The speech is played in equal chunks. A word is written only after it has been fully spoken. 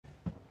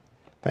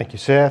Thank you,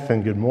 Seth,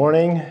 and good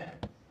morning.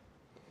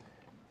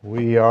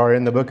 We are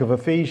in the book of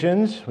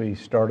Ephesians. We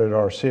started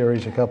our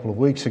series a couple of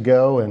weeks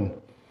ago, and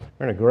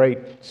we're in a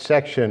great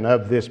section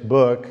of this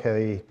book,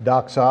 a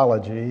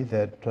doxology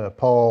that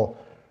Paul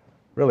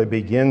really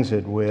begins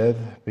it with,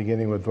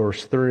 beginning with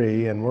verse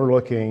 3, and we're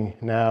looking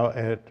now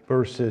at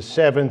verses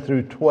 7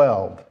 through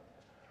 12.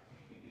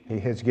 He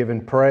has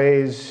given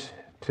praise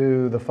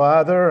to the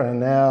Father, and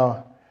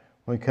now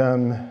we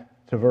come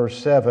to verse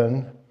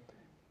 7,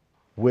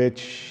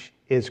 which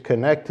is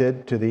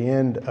connected to the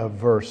end of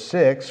verse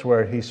 6,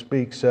 where he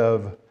speaks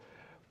of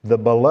the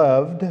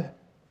beloved,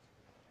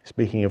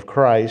 speaking of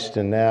Christ,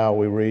 and now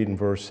we read in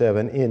verse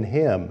 7, in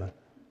Him,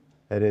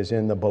 that is,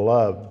 in the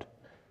beloved,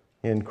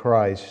 in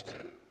Christ.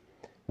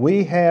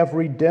 We have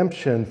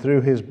redemption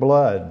through His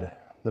blood,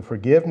 the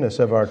forgiveness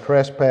of our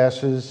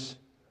trespasses,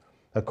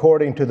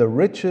 according to the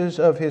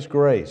riches of His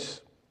grace,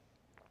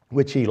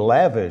 which He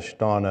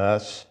lavished on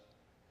us.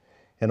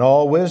 In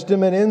all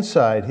wisdom and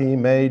insight, He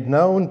made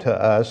known to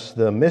us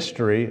the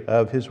mystery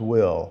of His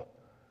will,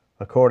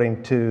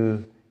 according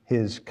to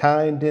His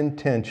kind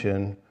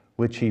intention,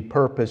 which He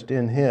purposed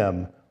in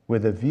Him,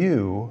 with a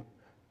view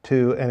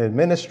to an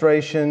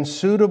administration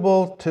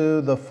suitable to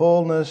the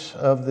fullness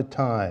of the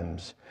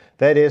times.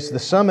 That is, the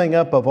summing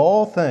up of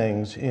all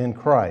things in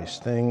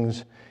Christ,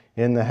 things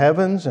in the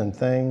heavens and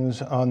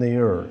things on the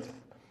earth.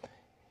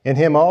 In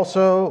Him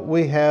also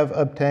we have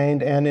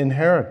obtained an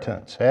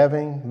inheritance,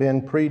 having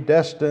been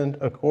predestined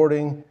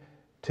according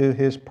to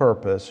His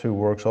purpose, who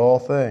works all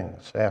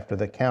things after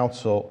the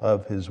counsel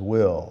of His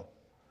will,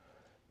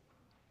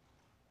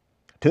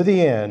 to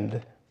the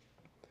end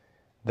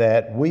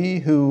that we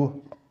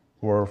who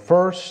were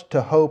first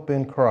to hope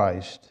in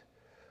Christ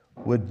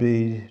would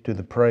be to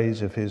the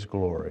praise of His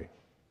glory.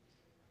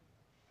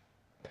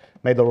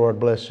 May the Lord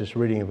bless this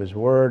reading of His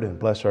Word and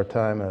bless our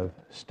time of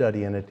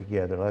studying it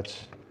together.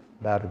 Let's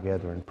bow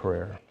together in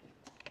prayer.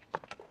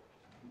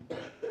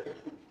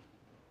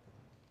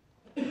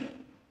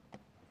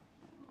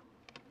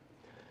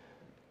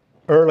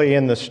 Early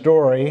in the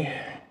story,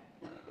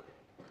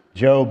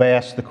 Job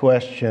asked the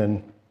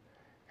question,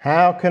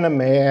 how can a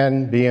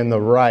man be in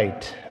the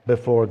right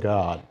before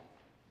God?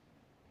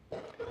 The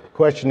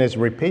question is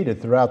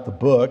repeated throughout the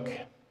book.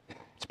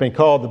 It's been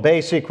called the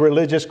basic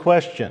religious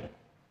question.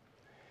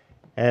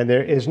 And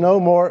there is no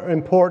more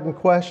important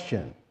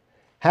question.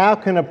 How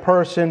can a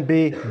person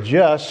be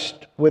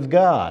just with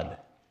God?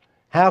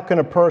 How can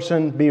a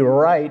person be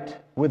right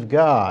with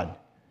God?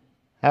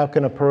 How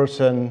can a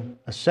person,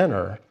 a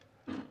sinner,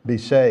 be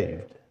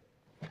saved?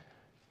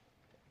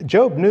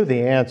 Job knew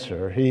the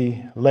answer.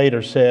 He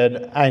later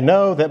said, I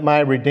know that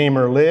my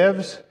Redeemer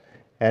lives,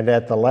 and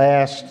at the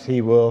last He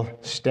will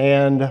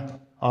stand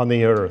on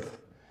the earth.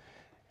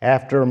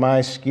 After my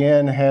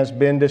skin has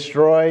been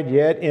destroyed,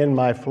 yet in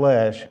my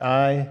flesh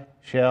I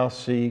shall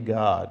see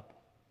God.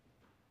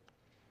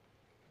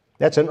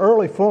 That's an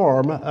early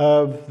form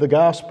of the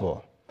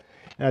gospel.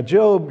 Now,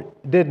 Job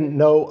didn't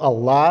know a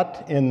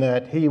lot in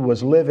that he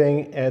was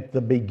living at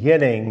the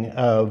beginning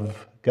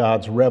of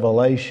God's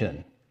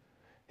revelation.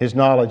 His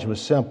knowledge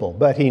was simple,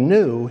 but he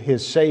knew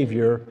his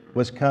Savior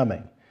was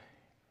coming.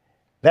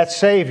 That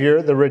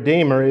Savior, the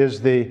Redeemer,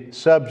 is the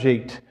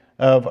subject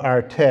of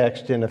our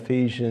text in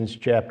Ephesians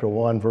chapter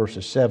 1,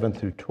 verses 7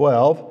 through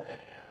 12.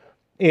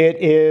 It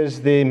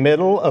is the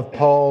middle of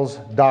Paul's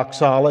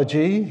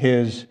doxology,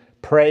 his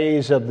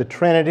praise of the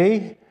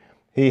Trinity.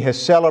 He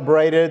has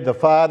celebrated the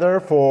Father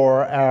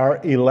for our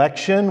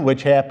election,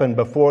 which happened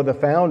before the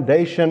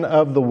foundation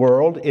of the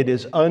world. It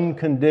is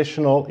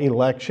unconditional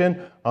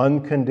election,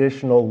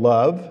 unconditional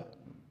love.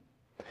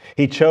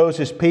 He chose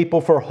His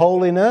people for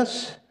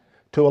holiness,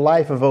 to a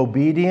life of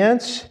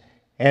obedience,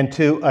 and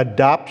to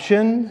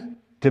adoption,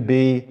 to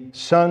be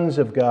sons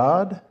of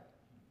God.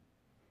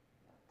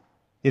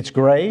 It's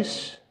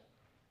grace.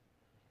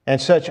 And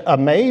such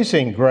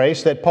amazing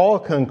grace that Paul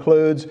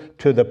concludes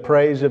to the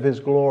praise of His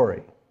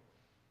glory.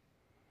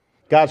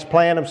 God's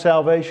plan of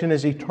salvation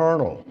is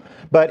eternal.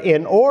 But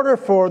in order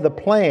for the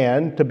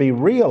plan to be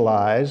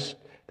realized,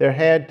 there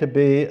had to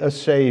be a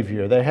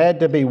Savior. There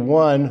had to be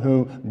one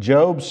who,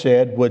 Job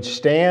said, would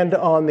stand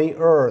on the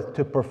earth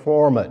to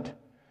perform it,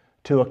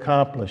 to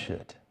accomplish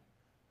it.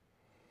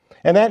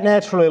 And that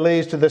naturally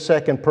leads to the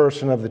second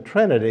person of the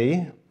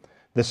Trinity,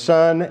 the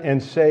Son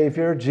and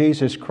Savior,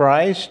 Jesus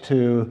Christ,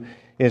 who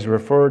is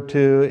referred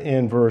to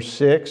in verse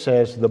 6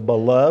 as the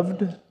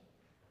beloved.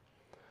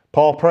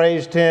 Paul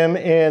praised Him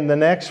in the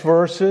next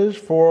verses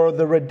for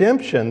the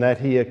redemption that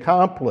He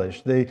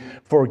accomplished, the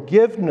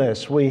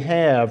forgiveness we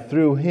have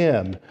through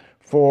Him,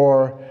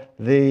 for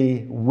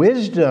the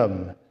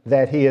wisdom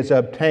that He has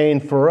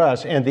obtained for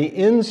us, and the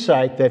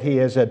insight that He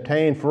has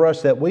obtained for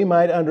us, that we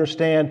might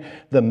understand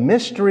the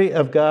mystery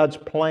of God's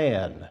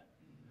plan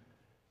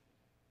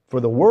for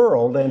the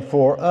world and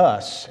for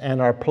us and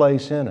our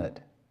place in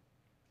it.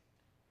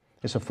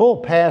 It's a full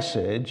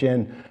passage,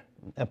 and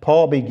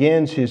Paul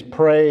begins his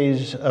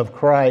praise of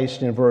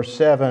Christ in verse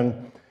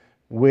 7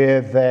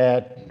 with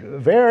that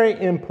very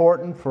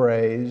important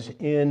phrase,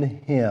 in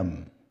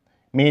Him.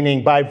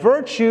 meaning by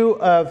virtue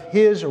of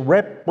His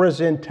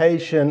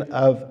representation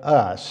of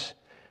us,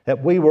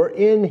 that we were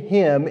in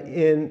Him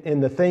in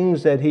the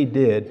things that He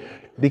did.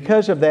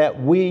 Because of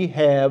that, we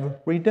have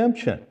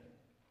redemption.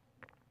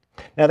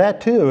 Now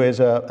that too is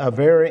a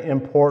very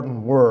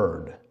important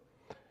word,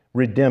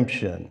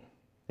 redemption.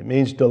 It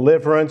means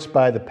deliverance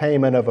by the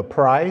payment of a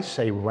price,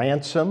 a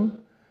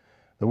ransom.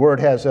 The word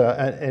has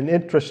an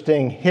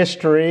interesting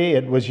history.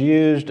 It was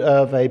used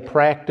of a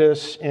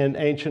practice in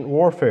ancient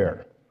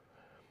warfare.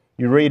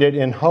 You read it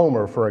in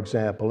Homer, for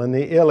example, in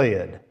the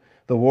Iliad,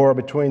 the war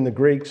between the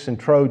Greeks and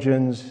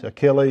Trojans,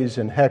 Achilles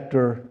and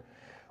Hector.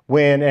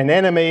 When an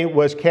enemy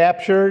was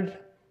captured,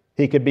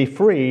 he could be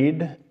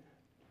freed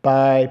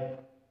by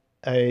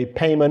a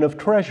payment of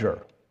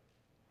treasure.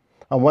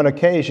 On one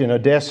occasion,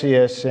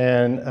 Odysseus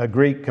and a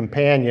Greek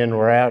companion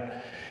were out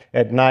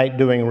at night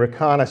doing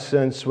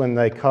reconnaissance when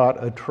they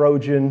caught a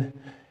Trojan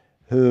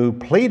who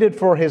pleaded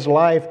for his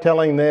life,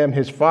 telling them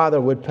his father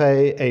would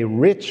pay a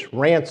rich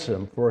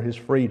ransom for his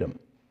freedom.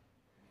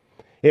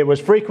 It was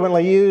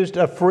frequently used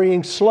of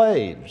freeing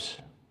slaves.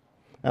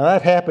 Now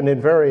that happened in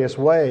various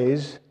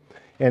ways.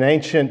 In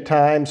ancient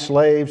times,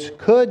 slaves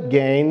could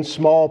gain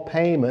small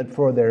payment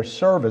for their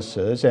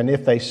services, and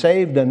if they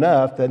saved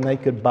enough, then they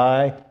could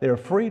buy their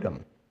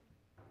freedom.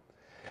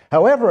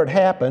 However it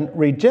happened,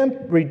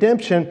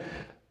 redemption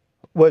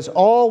was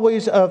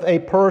always of a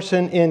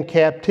person in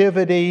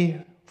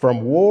captivity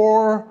from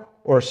war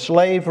or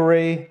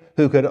slavery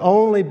who could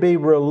only be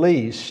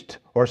released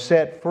or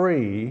set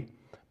free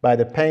by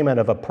the payment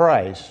of a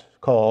price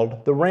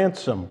called the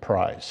ransom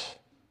price.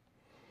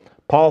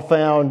 Paul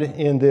found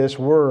in this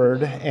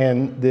word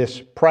and this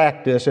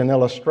practice an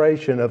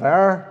illustration of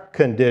our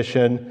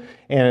condition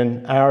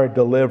and our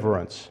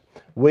deliverance.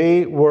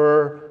 We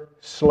were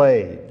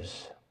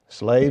slaves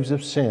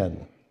of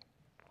sin.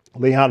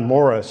 Leon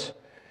Morris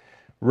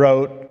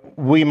wrote,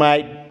 "We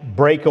might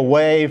break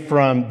away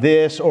from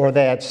this or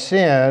that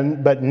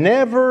sin, but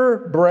never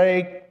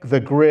break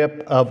the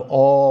grip of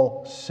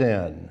all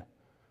sin,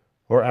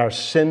 or our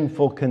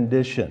sinful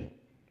condition,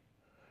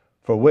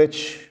 for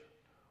which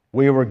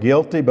we were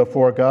guilty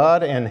before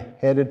God and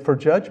headed for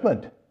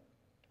judgment.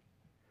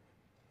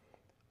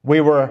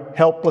 We were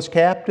helpless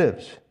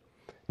captives,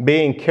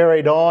 being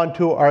carried on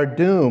to our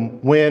doom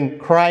when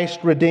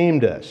Christ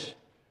redeemed us.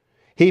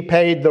 He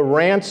paid the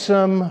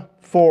ransom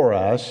for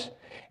us,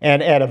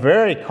 and at a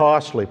very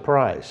costly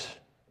price.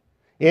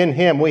 In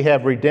Him we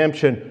have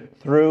redemption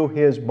through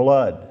His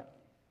blood."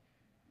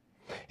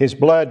 His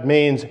blood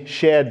means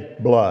shed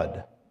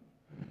blood.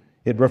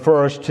 It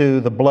refers to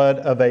the blood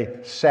of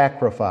a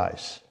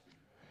sacrifice.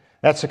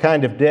 That's the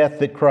kind of death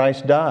that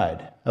Christ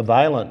died, a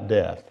violent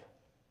death.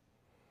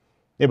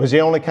 It was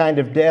the only kind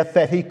of death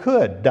that He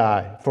could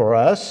die for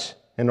us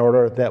in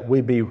order that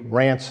we be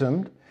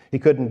ransomed. He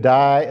couldn't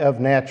die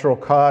of natural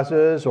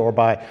causes or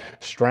by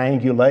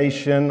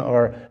strangulation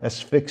or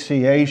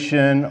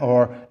asphyxiation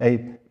or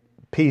a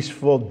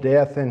peaceful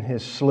death in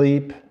His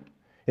sleep.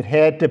 It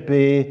had to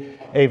be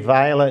a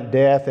violent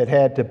death. It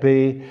had to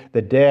be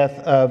the death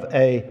of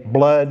a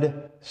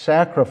blood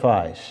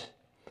sacrifice,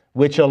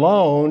 which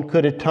alone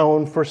could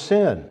atone for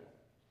sin.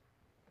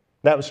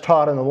 That was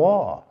taught in the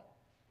law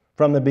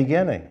from the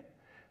beginning.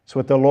 It's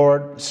what the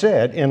Lord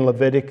said in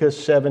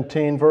Leviticus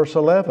 17, verse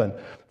 11.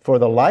 "For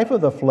the life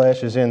of the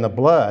flesh is in the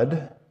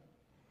blood,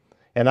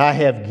 and I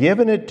have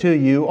given it to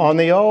you on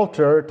the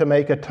altar to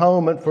make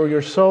atonement for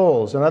your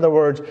souls." In other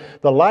words,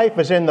 the life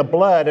is in the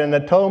blood, and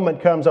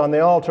atonement comes on the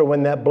altar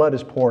when that blood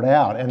is poured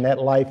out and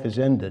that life is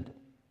ended.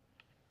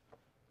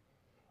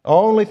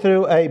 Only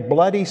through a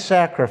bloody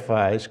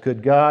sacrifice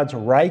could God's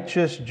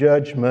righteous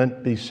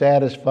judgment be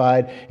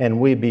satisfied and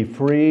we be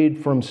freed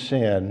from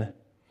sin,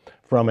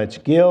 from its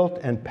guilt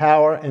and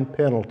power and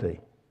penalty.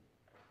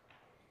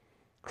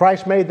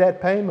 Christ made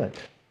that payment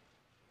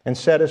and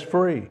set us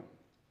free.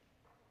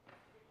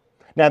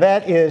 Now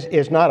that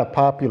is not a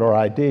popular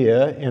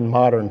idea in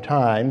modern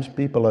times.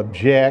 People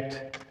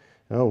object.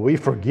 Oh, we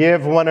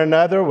forgive one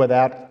another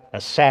without a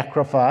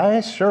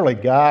sacrifice. Surely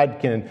God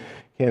can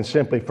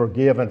simply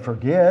forgive and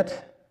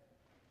forget.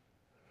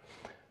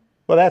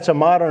 Well, that's a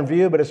modern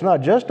view, but it's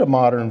not just a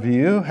modern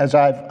view. As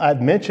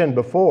I've mentioned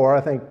before,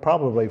 I think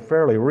probably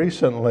fairly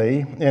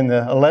recently, in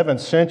the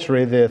 11th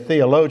century, the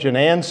theologian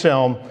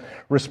Anselm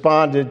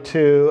responded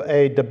to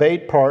a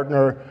debate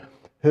partner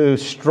who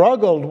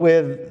struggled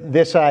with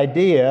this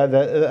idea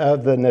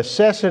of the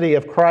necessity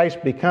of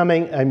Christ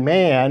becoming a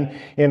man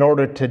in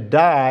order to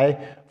die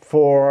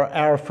for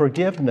our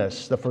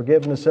forgiveness, the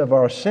forgiveness of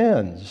our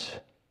sins.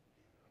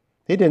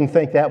 He didn't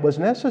think that was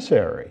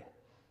necessary.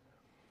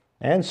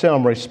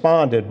 Anselm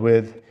responded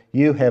with,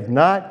 "You have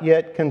not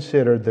yet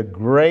considered the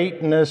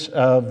greatness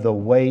of the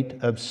weight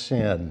of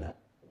sin."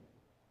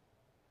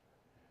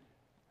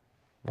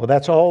 Well,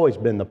 that's always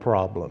been the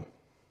problem.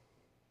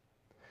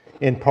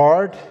 In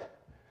part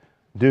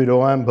due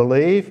to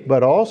unbelief,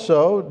 but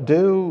also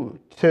due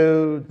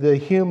to the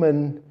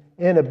human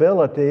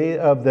inability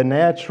of the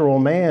natural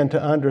man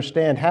to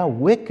understand how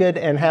wicked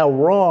and how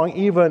wrong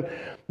even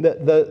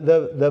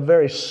the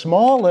very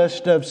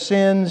smallest of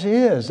sins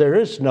is. There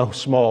is no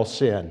small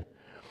sin.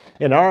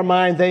 In our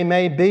mind, they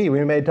may be.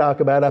 We may talk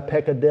about a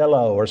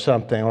peccadillo or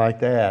something like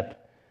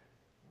that.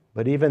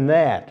 But even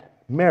that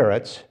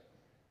merits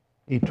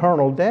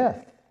eternal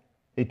death,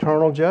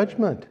 eternal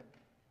judgment.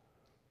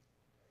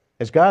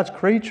 As God's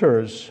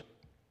creatures,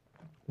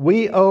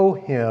 we owe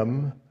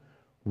Him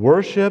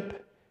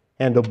worship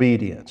and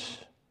obedience.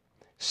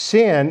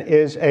 Sin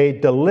is a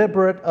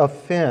deliberate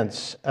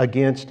offense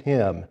against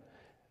Him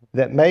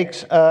that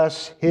makes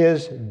us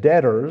His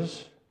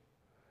debtors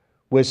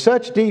with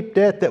such deep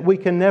debt that we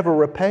can never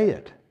repay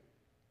it.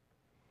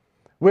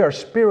 We are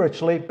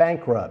spiritually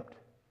bankrupt.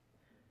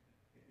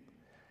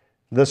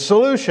 The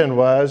solution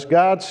was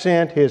God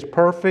sent His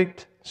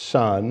perfect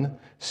Son,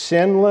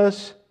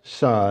 sinless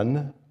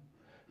Son,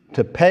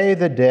 to pay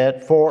the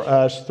debt for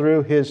us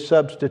through His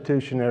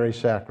substitutionary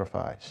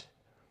sacrifice.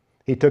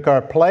 He took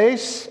our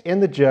place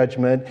in the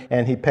judgment,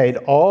 and He paid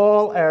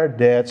all our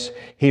debts.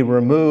 He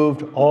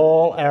removed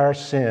all our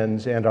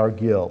sins and our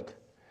guilt.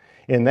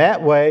 In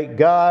that way,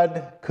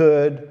 God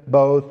could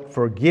both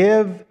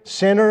forgive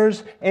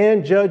sinners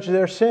and judge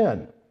their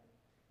sin.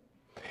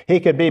 He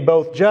could be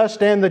both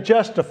just and the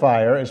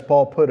justifier, as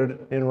Paul put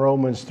it in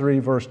Romans 3,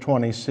 verse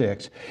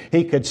 26.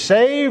 He could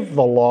save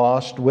the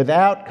lost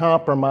without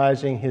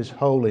compromising His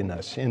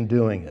holiness in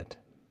doing it.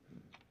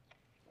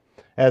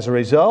 As a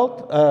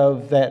result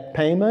of that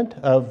payment,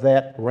 of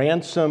that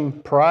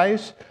ransom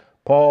price,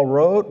 Paul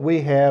wrote,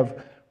 we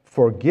have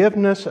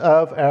forgiveness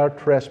of our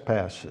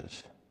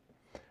trespasses.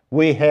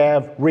 We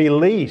have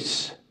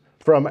release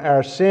from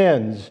our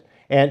sins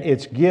and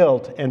its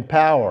guilt and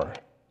power.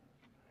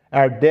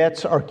 Our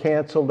debts are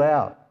canceled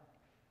out.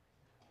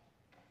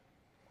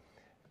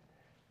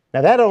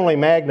 Now that only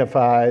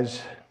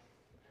magnifies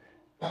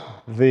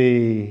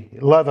the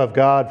love of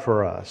God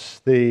for us.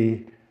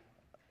 The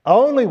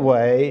only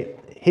way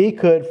He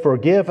could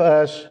forgive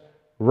us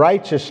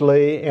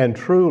righteously and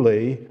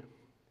truly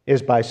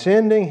is by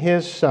sending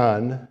His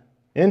Son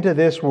into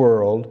this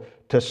world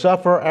to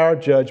suffer our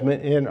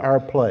judgment in our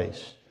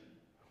place,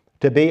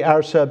 to be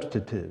our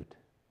substitute.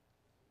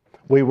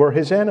 We were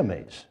His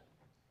enemies.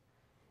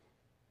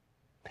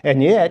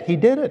 And yet He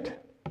did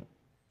it.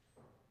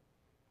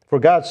 For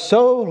God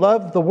so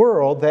loved the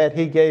world that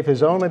He gave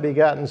His only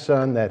begotten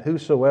Son, that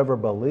whosoever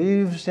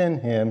believes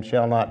in Him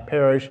shall not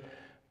perish,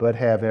 but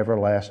have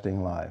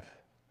everlasting life.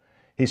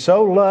 He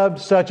so loved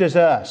such as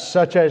us,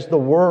 such as the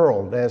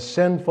world, as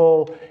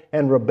sinful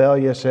and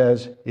rebellious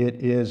as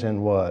it is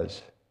and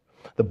was.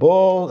 The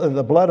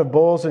blood of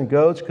bulls and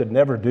goats could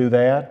never do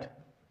that.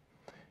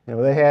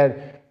 They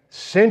had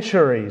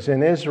centuries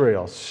in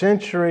Israel,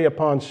 century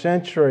upon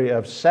century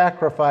of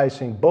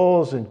sacrificing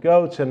bulls and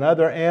goats and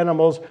other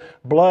animals.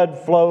 Blood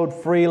flowed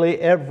freely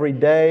every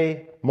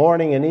day,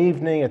 morning and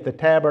evening at the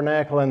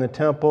tabernacle and the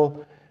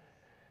temple.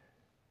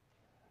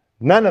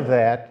 None of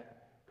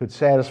that could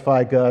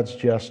satisfy God's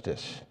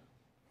justice.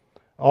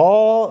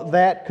 All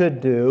that could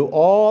do,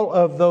 all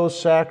of those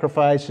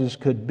sacrifices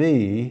could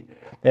be,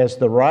 as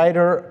the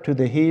writer to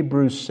the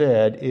Hebrews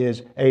said,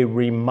 is a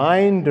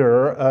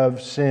reminder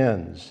of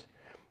sins.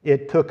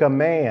 It took a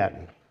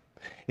man,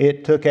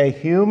 it took a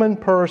human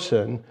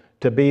person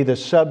to be the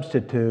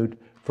substitute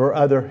for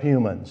other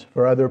humans,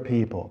 for other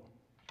people.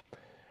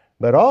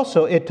 But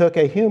also it took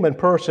a human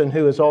person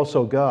who is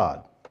also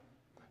God,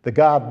 the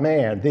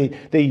God-man.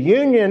 The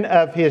union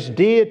of His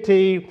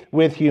deity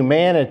with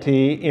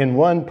humanity in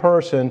one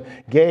person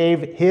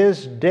gave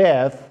His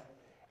death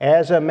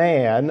as a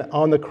man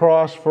on the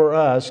cross for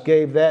us,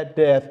 gave that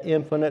death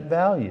infinite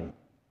value.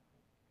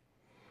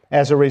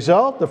 As a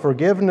result, the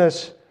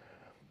forgiveness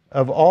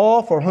of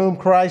all for whom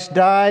Christ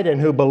died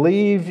and who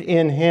believe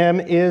in Him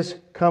is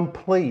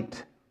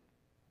complete.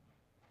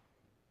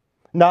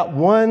 Not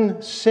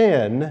one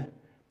sin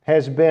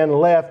has been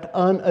left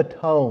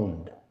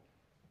unatoned,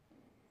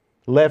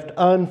 left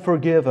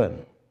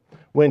unforgiven.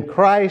 When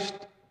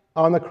Christ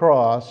on the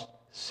cross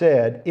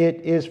said,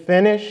 "It is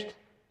finished,"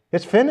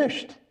 it's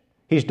finished.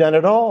 He's done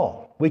it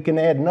all. We can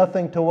add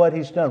nothing to what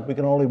He's done. We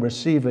can only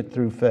receive it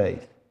through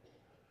faith.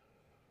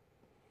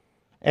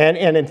 And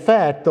in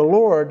fact, the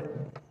Lord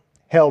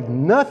held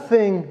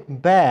nothing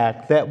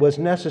back that was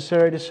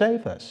necessary to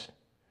save us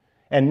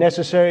and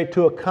necessary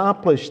to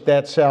accomplish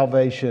that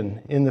salvation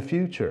in the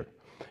future.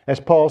 As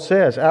Paul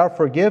says, our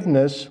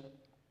forgiveness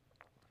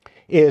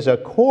is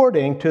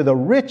according to the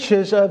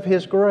riches of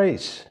His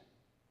grace.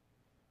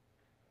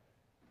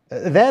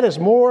 That is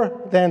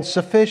more than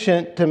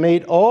sufficient to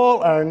meet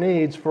all our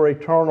needs for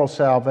eternal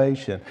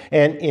salvation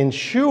and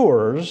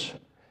ensures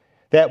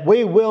that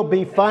we will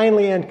be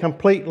finally and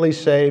completely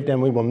saved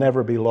and we will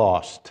never be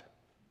lost.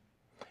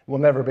 We'll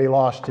never be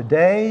lost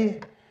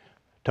today,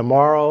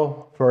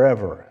 tomorrow,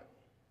 forever.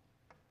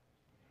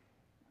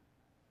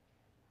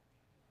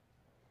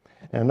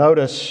 Now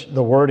notice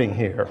the wording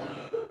here.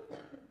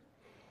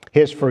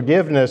 His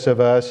forgiveness of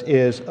us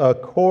is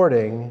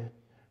according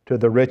to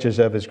the riches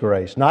of His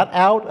grace. Not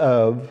out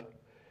of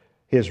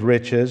His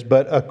riches,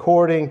 but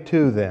according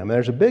to them.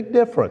 There's a big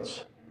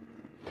difference.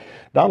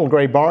 Donald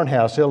Gray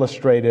Barnhouse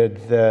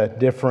illustrated the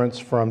difference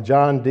from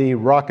John D.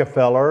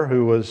 Rockefeller,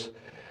 who was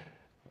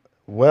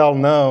well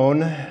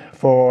known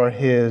for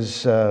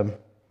his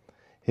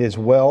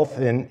wealth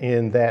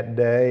in that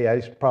day.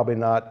 He's probably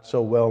not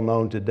so well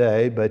known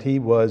today, but he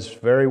was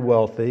very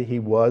wealthy. He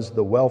was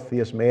the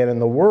wealthiest man in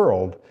the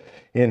world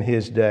in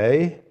his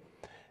day.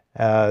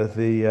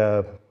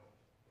 Jeff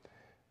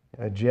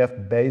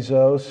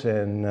Bezos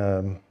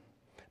and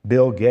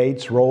Bill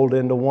Gates rolled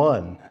into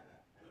one.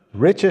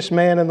 Richest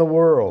man in the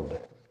world.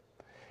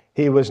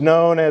 He was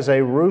known as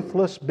a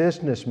ruthless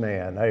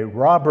businessman, a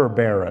robber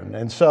baron.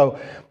 And so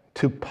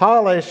to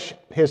polish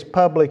his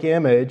public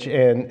image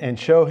and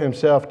show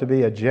himself to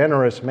be a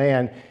generous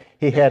man,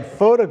 he had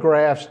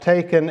photographs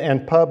taken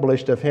and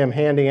published of him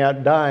handing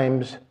out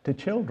dimes to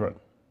children.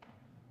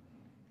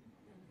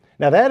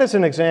 Now that is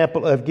an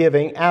example of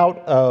giving out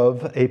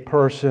of a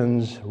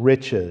person's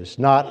riches,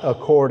 not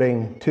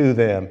according to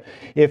them.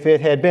 If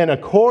it had been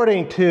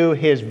according to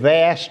his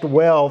vast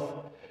wealth,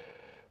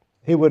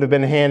 he would have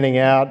been handing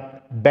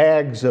out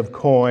bags of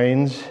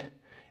coins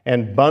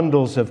and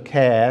bundles of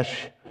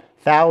cash,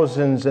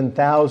 thousands and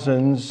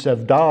thousands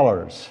of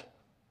dollars.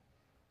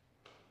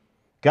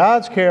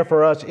 God's care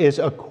for us is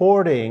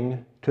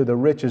according to the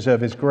riches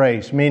of His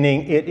grace,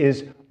 meaning it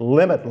is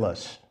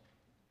limitless.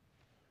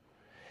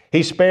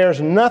 He spares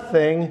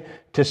nothing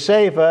to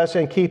save us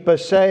and keep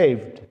us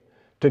saved,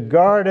 to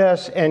guard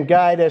us and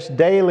guide us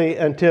daily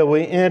until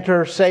we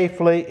enter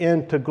safely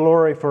into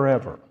glory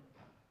forever.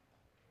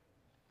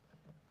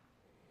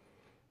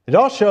 It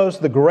all shows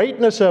the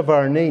greatness of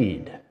our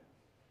need,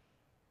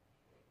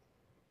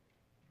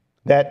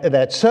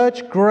 that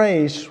such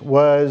grace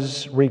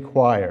was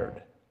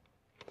required,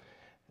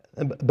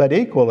 but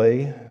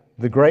equally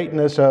the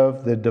greatness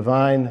of the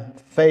divine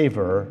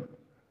favor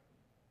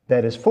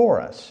that is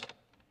for us.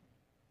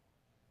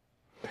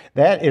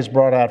 That is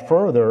brought out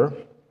further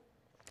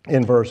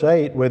in verse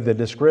 8 with the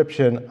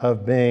description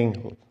of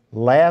being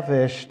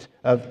lavished,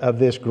 of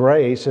this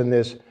grace and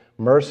this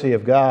mercy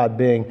of God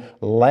being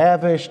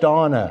lavished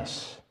on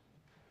us.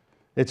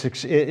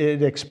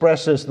 It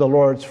expresses the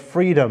Lord's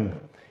freedom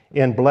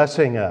in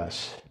blessing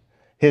us,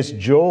 His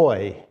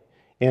joy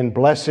in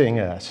blessing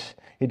us.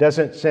 He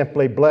doesn't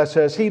simply bless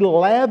us, He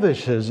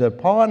lavishes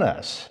upon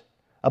us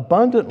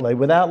abundantly,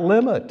 without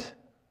limit.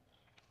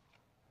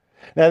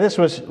 Now, this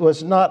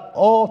was not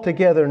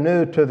altogether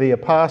new to the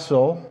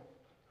apostle.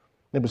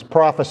 It was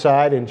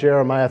prophesied in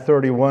Jeremiah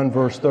 31,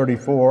 verse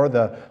 34,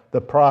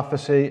 the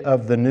prophecy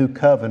of the new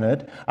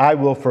covenant. I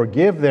will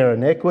forgive their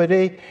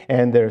iniquity,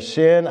 and their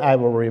sin I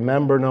will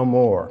remember no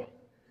more.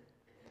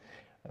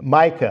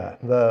 Micah,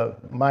 the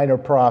minor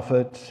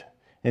prophet,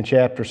 in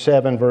chapter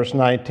 7, verse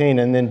 19,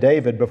 and then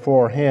David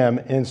before him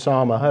in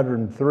Psalm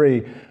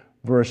 103,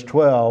 verse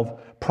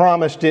 12,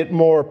 promised it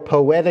more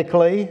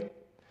poetically,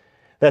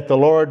 that the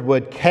Lord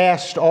would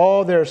cast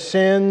all their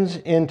sins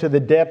into the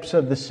depths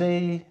of the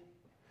sea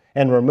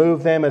and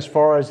remove them as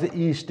far as the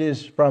east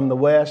is from the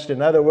west.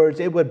 In other words,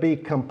 it would be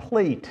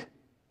complete.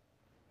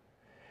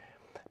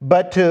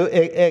 But to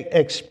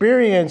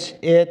experience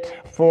it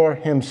for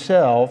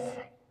himself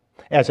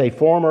as a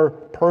former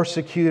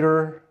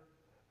persecutor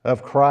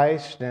of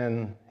Christ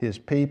and His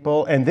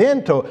people, and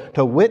then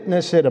to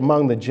witness it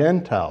among the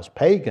Gentiles,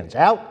 pagans,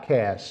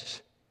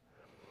 outcasts,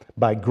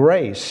 by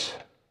grace,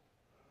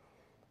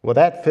 well,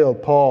 that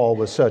filled Paul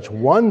with such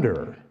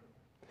wonder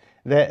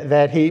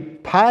that he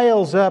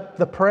piles up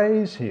the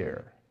praise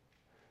here.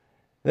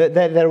 That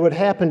it would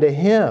happen to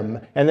him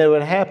and that it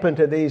would happen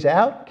to these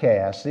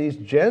outcasts, these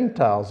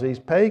Gentiles, these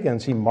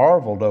pagans. He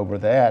marveled over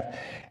that,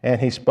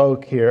 and he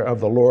spoke here of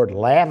the Lord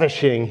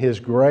lavishing His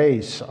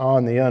grace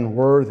on the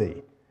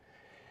unworthy.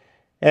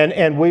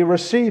 And we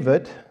receive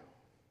it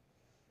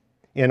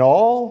in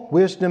all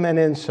wisdom and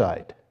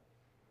insight,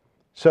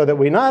 so that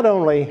we not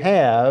only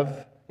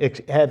have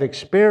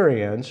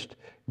experienced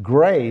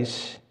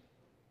grace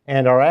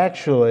and are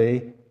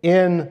actually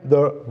in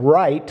the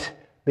right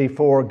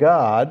before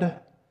God.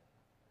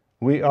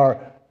 We are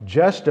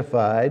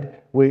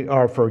justified, we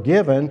are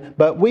forgiven,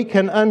 but we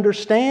can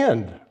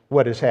understand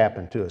what has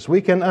happened to us. We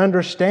can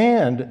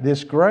understand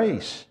this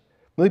grace.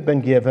 We've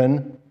been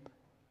given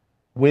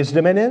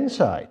wisdom and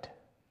insight.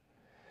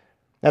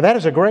 Now that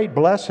is a great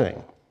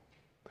blessing,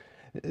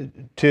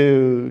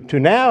 to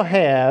now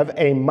have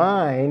a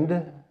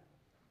mind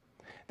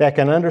that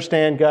can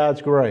understand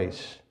God's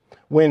grace.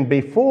 When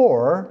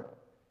before,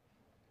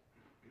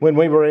 when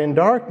we were in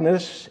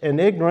darkness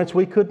and ignorance,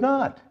 we could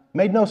not. It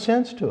made no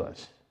sense to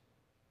us.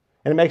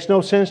 And it makes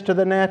no sense to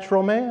the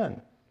natural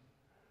man.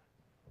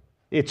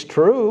 It's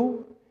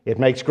true. It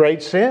makes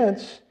great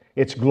sense.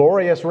 It's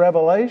glorious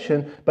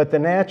revelation, but the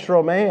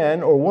natural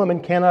man or woman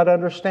cannot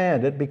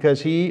understand it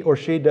because he or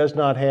she does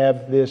not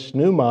have this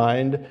new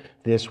mind,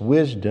 this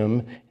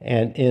wisdom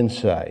and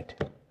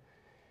insight.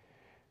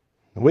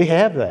 We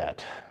have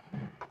that.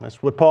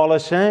 That's what Paul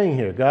is saying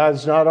here.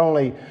 God's not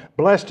only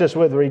blessed us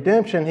with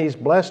redemption, He's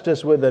blessed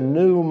us with a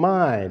new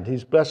mind.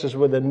 He's blessed us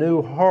with a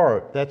new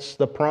heart. That's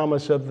the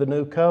promise of the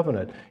new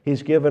covenant.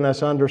 He's given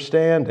us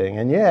understanding.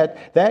 And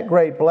yet, that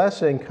great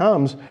blessing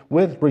comes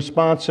with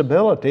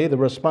responsibility, the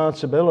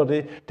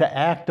responsibility to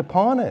act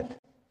upon it.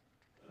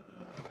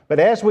 But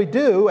as we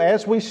do,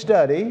 as we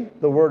study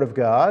the Word of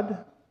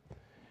God,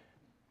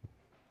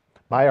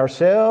 by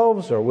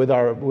ourselves or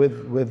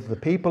with the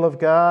people of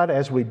God,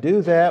 as we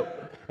do that,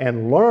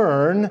 and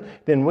learn,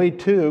 then we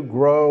too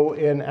grow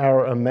in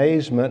our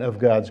amazement of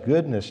God's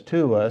goodness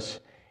to us,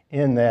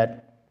 in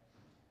that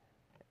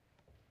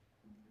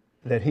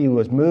He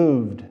was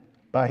moved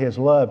by His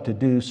love to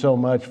do so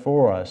much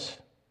for us.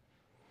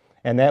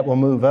 And that will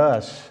move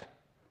us,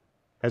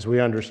 as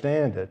we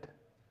understand it,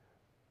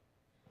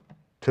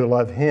 to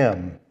love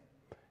Him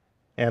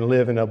and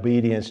live in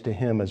obedience to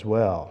Him as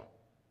well.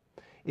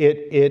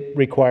 It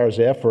requires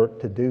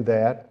effort to do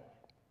that.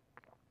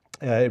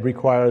 It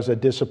requires a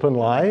disciplined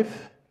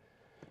life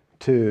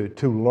to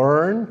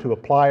learn, to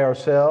apply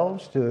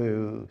ourselves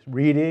to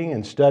reading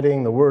and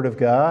studying the Word of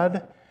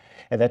God.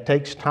 And that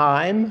takes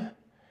time.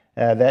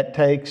 That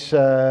takes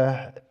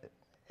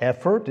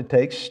effort. It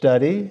takes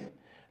study.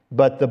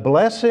 But the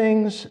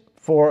blessings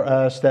for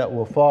us that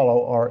will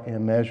follow are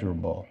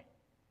immeasurable.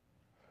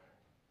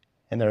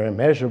 And they're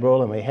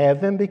immeasurable, and we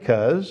have them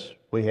because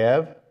we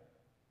have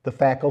the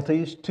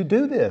faculties to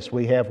do this.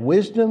 We have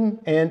wisdom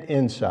and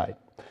insight.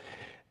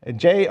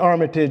 J.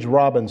 Armitage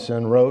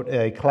Robinson wrote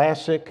a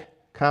classic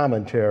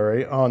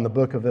commentary on the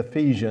book of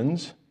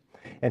Ephesians,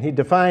 and he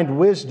defined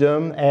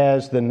wisdom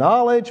as the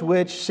knowledge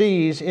which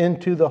sees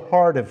into the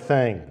heart of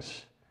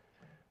things,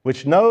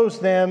 which knows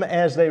them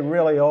as they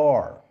really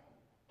are.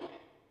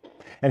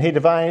 And he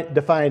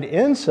defined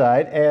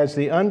insight as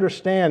the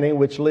understanding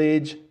which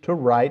leads to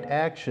right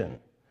action.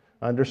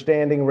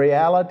 Understanding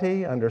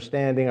reality,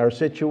 understanding our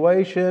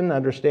situation,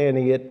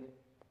 understanding it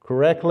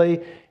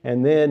correctly,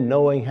 and then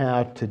knowing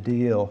how to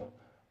deal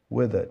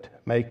with it,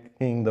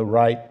 making the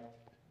right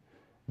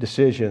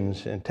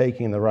decisions and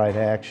taking the right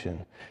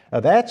action. Now,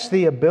 that's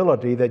the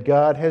ability that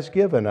God has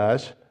given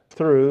us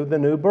through the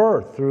new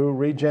birth, through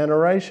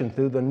regeneration,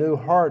 through the new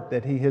heart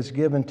that He has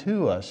given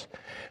to us.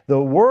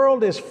 The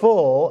world is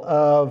full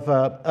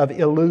of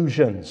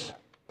illusions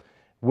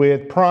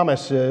with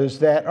promises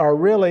that are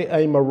really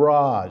a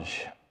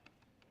mirage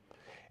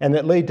and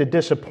that lead to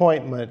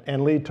disappointment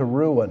and lead to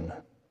ruin.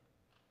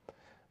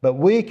 But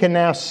we can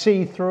now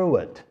see through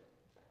it.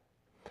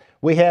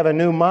 We have a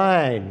new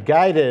mind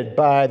guided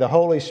by the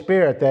Holy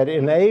Spirit that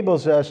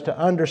enables us to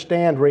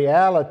understand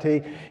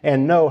reality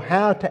and know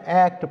how to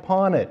act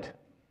upon it.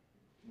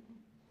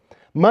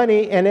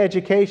 Money and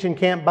education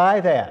can't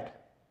buy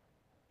that.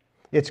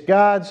 It's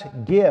God's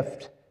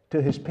gift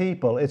to His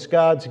people. It's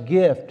God's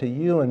gift to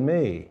you and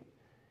me.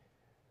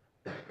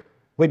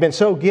 We've been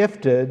so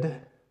gifted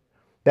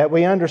that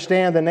we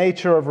understand the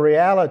nature of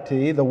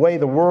reality, the way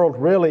the world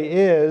really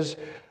is,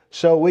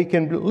 so we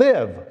can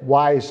live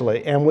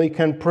wisely and we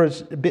can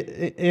be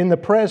in the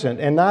present.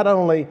 And not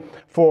only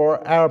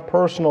for our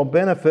personal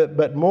benefit,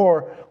 but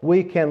more,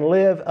 we can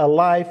live a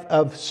life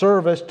of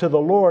service to the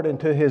Lord and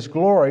to His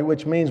glory,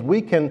 which means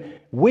we can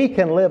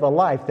live a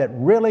life that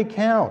really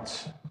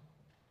counts,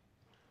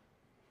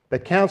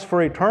 that counts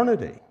for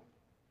eternity.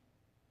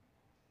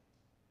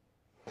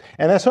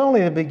 And that's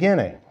only the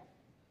beginning.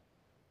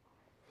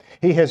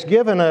 He has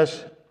given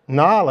us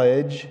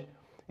knowledge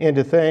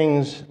into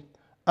things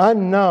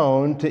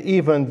unknown to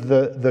even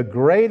the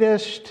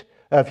greatest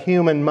of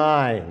human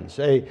minds,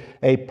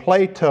 a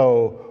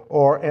Plato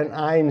or an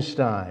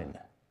Einstein.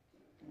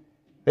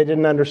 They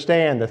didn't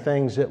understand the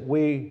things that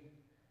we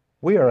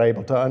are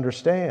able to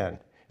understand.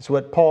 It's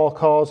what Paul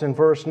calls in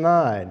verse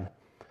 9,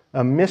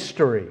 a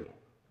mystery.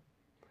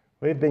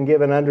 We've been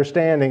given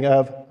understanding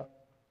of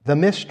the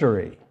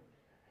mystery.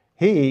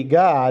 He,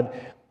 God,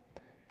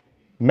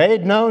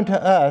 made known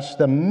to us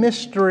the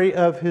mystery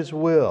of His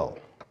will.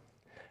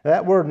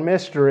 That word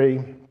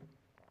mystery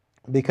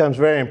becomes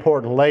very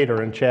important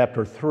later in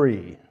chapter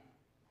 3.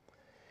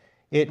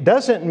 It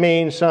doesn't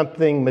mean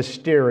something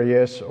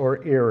mysterious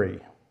or eerie.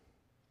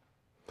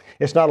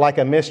 It's not like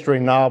a mystery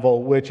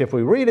novel, which if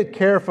we read it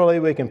carefully,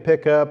 we can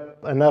pick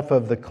up enough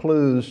of the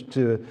clues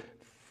to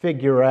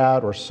figure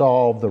out or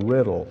solve the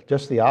riddle.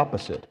 Just the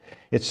opposite.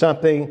 It's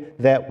something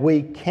that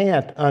we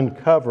can't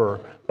uncover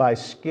by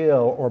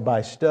skill or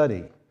by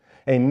study.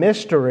 A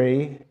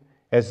mystery,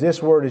 as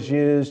this word is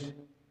used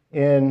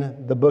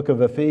in the book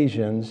of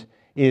Ephesians,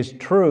 is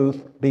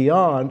truth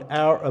beyond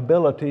our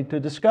ability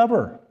to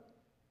discover.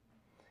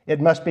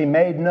 It must be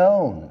made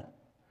known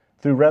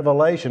through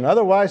revelation.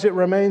 Otherwise, it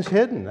remains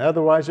hidden.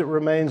 Otherwise, it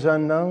remains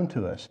unknown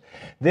to us.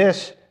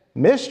 This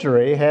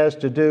mystery has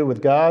to do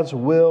with God's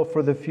will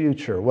for the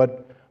future,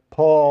 what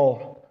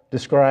Paul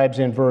describes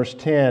in verse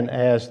 10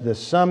 as the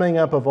summing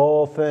up of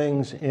all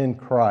things in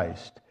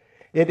Christ.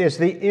 It is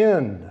the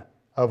end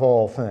of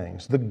all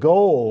things, the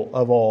goal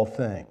of all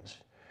things,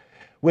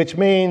 which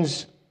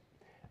means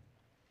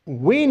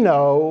we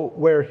know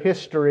where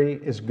history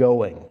is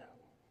going.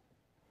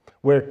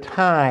 where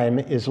time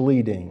is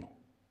leading.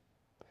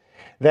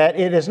 That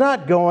it is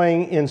not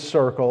going in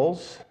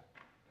circles,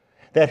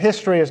 that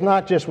history is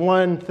not just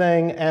one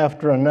thing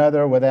after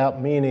another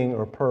without meaning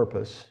or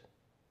purpose.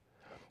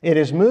 It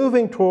is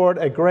moving toward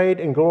a great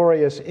and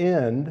glorious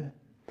end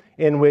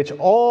in which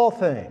all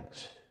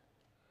things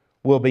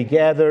will be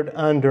gathered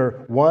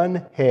under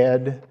one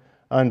head,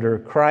 under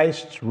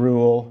Christ's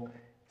rule,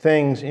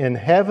 things in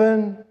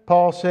heaven,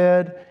 Paul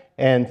said,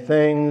 and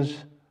things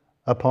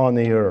upon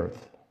the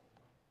earth.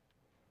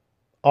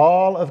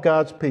 All of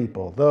God's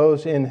people,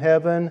 those in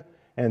heaven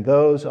and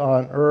those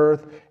on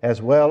earth,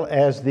 as well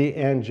as the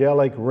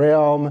angelic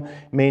realm,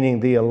 meaning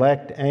the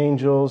elect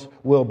angels,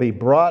 will be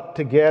brought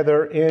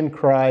together in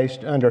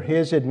Christ under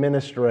His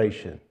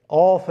administration.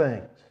 All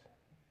things.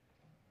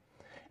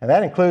 And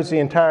that includes the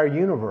entire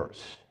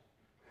universe.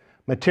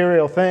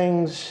 Material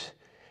things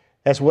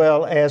as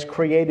well as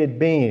created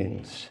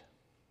beings.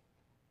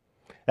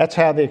 That's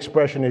how the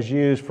expression is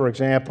used, for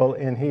example,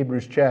 in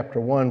Hebrews chapter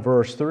 1,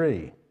 verse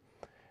 3.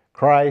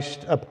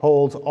 Christ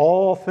upholds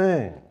all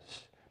things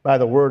by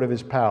the word of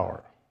His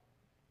power.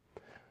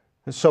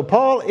 So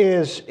Paul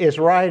is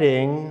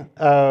writing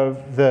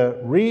of the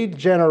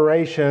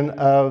regeneration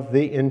of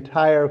the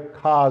entire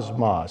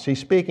cosmos. He's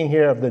speaking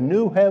here of the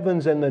new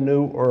heavens and the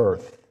new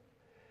earth.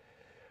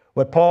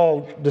 What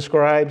Paul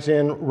describes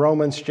in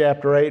Romans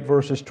chapter 8,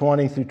 verses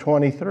 20 through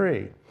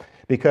 23.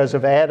 Because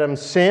of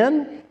Adam's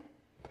sin,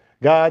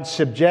 God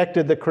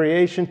subjected the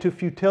creation to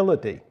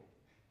futility.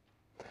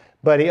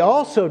 But He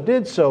also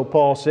did so,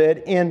 Paul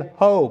said, in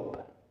hope.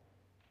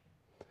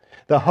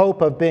 The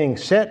hope of being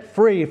set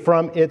free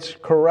from its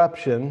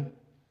corruption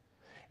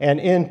and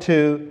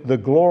into the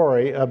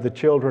glory of the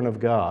children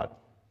of God.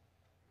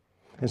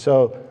 And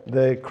so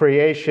the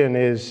creation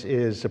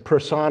is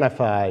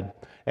personified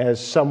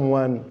as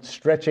someone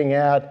stretching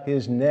out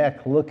his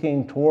neck,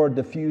 looking toward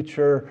the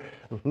future,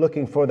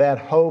 looking for that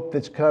hope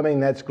that's coming,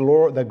 that's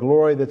the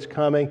glory that's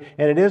coming,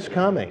 and it is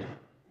coming.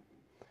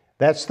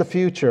 That's the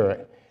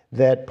future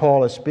that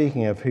Paul is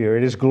speaking of here.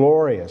 It is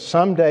glorious.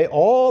 Someday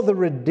all the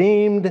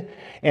redeemed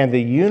and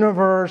the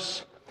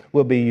universe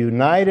will be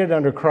united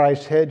under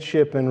Christ's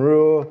headship and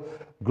rule,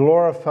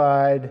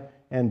 glorified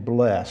and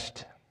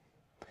blessed.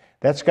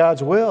 That's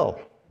God's will.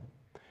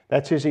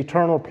 That's His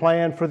eternal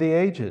plan for the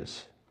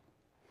ages.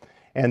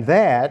 And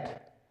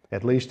that,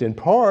 at least in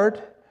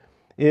part,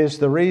 is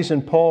the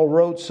reason Paul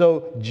wrote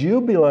so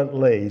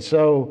jubilantly,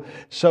 so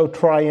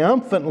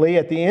triumphantly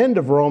at the end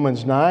of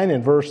Romans 9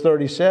 in verse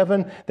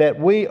 37, that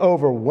we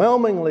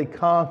overwhelmingly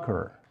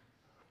conquer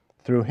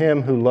through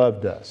Him who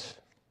loved us.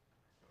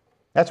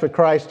 That's what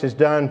Christ has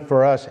done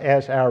for us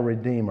as our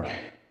Redeemer.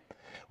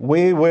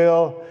 We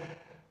will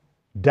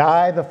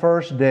die the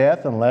first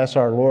death unless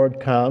our Lord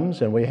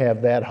comes, and we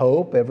have that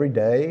hope every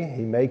day.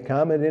 He may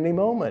come at any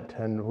moment,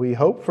 and we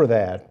hope for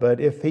that. But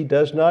if He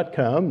does not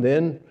come,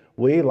 then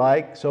we,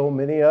 like so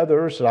many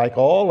others, like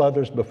all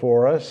others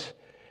before us,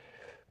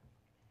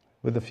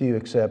 with a few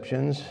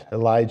exceptions,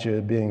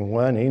 Elijah being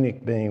one,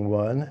 Enoch being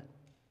one,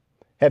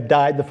 have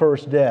died the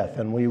first death,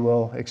 and we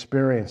will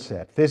experience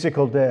that,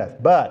 physical death.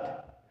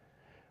 But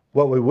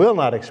what we will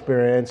not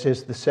experience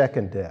is the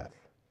second death,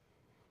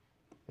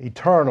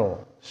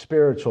 eternal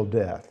spiritual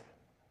death.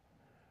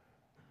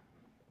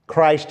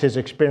 Christ has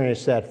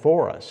experienced that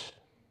for us.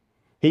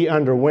 He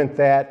underwent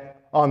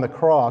that on the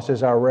cross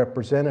as our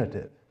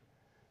representative.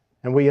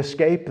 And we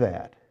escape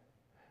that.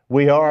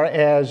 We are,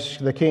 as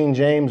the King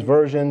James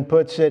Version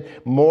puts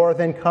it, more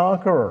than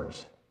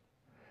conquerors.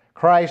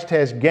 Christ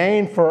has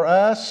gained for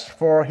us,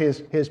 for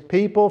His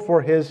people,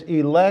 for His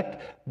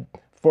elect,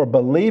 for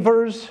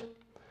believers,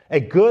 a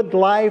good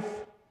life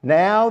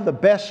now, the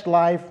best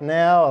life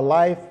now, a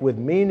life with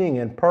meaning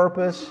and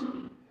purpose,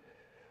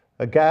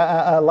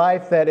 a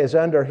life that is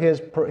under His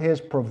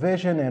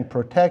provision and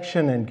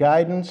protection and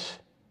guidance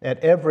at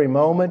every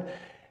moment.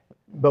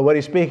 But what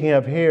he's speaking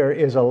of here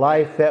is a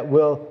life that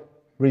will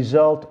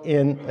result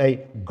in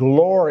a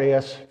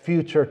glorious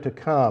future to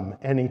come,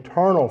 an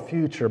eternal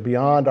future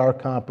beyond our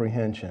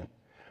comprehension.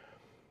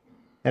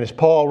 And as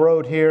Paul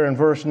wrote here in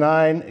verse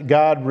 9,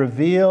 God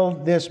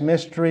revealed this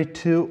mystery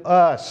to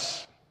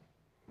us,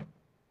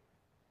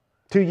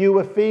 to you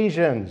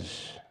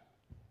Ephesians,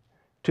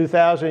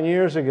 2,000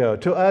 years ago,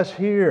 to us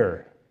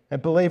here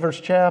at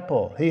Believers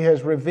Chapel. He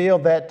has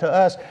revealed that to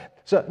us.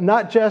 So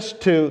not just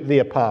to the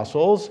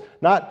apostles,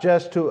 not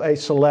just to a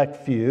select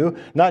few,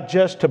 not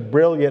just to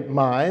brilliant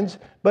minds,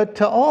 but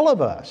to all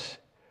of us.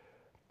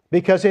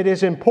 Because it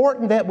is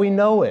important that we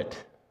know it.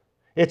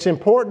 It's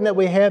important that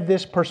we have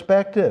this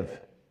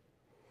perspective.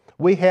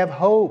 We have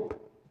hope.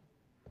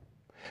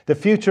 The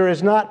future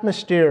is not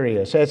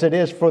mysterious as it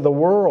is for the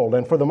world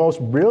and for the most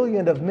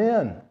brilliant of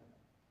men.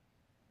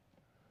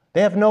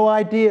 They have no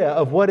idea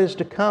of what is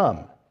to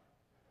come.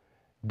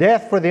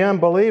 Death for the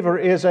unbeliever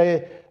is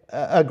a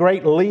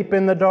great leap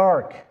in the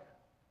dark.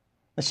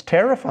 It's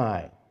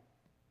terrifying.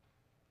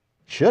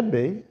 Should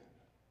be.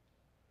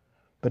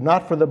 But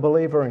not for the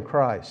believer in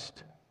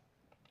Christ.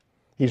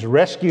 He's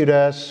rescued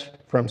us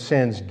from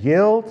sin's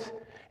guilt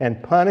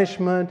and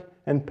punishment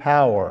and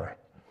power.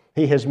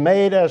 He has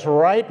made us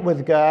right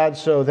with God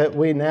so that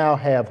we now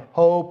have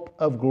hope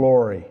of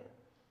glory.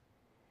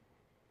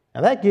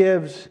 And that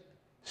gives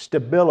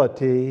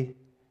stability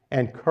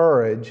and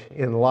courage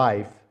in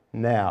life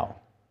now.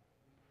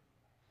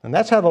 And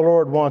that's how the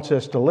Lord wants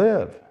us to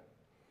live.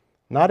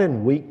 Not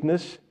in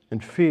weakness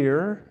and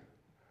fear.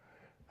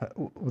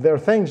 There are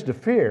things to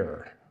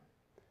fear.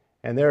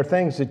 And there are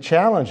things that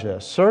challenge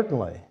us,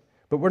 certainly.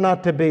 But we're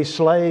not to be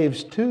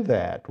slaves to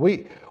that.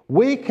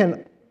 We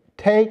can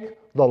take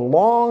the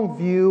long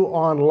view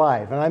on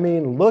life, and I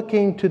mean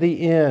looking to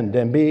the end,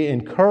 and be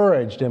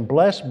encouraged and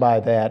blessed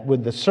by that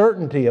with the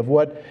certainty of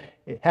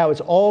how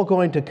it's all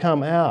going to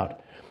come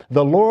out.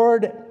 The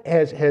Lord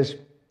has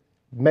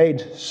made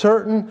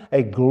certain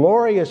a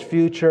glorious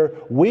future.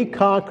 We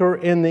conquer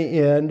in the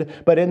end,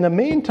 but in the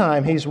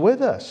meantime, He's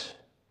with us.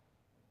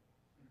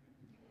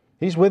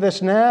 He's with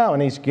us now,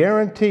 and He's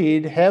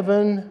guaranteed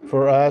heaven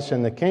for us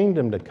and the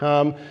kingdom to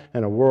come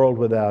and a world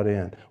without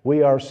end.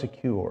 We are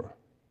secure.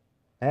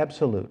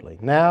 Absolutely.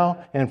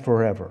 Now and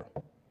forever.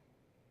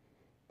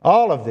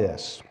 All of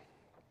this,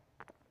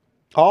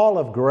 all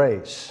of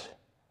grace,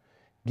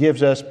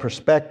 gives us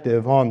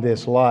perspective on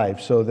this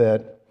life so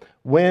that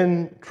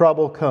when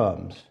trouble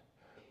comes,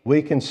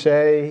 we can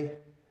say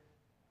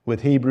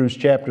with Hebrews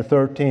chapter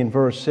 13,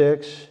 verse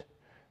 6,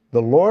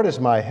 "The Lord is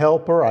my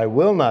helper, I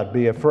will not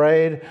be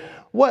afraid.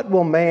 What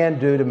will man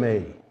do to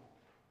me?"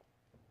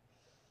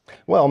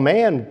 Well,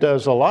 man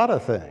does a lot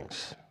of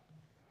things.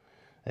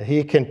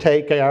 He can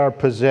take our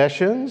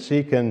possessions.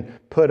 He can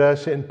put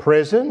us in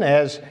prison,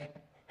 as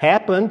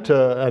happened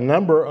to a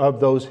number of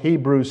those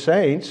Hebrew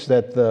saints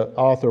that the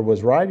author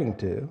was writing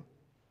to.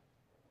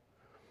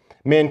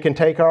 Men can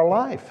take our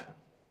life.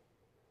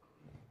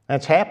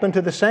 That's happened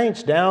to the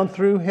saints down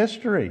through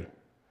history,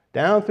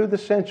 down through the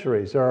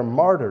centuries. There are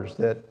martyrs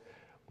that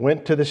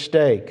went to the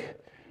stake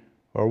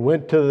or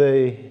went to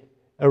the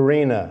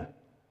arena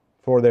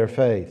for their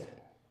faith.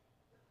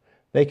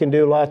 They can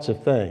do lots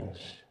of things.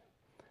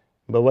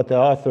 But what the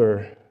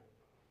author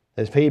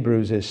of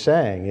Hebrews is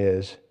saying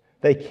is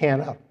they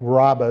cannot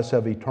rob us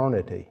of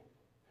eternity.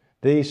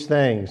 These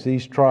things,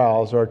 these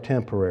trials are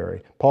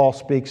temporary. Paul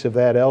speaks of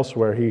that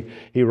elsewhere.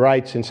 He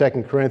writes in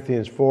 2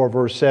 Corinthians 4,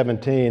 verse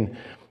 17,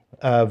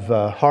 of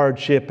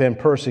hardship and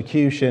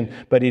persecution,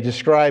 but he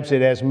describes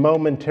it as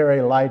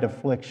momentary light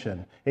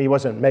affliction. He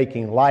wasn't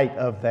making light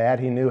of that.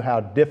 He knew how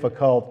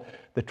difficult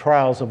the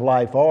trials of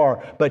life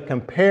are, but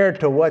compared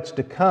to what's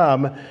to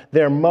come,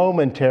 they're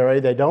momentary,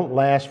 they don't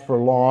last for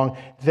long,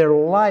 they're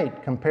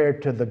light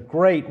compared to the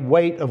great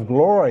weight of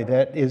glory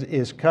that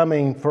is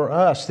coming for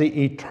us,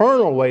 the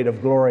eternal weight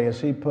of glory,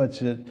 as he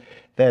puts it,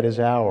 that is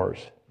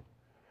ours.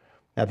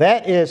 Now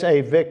that is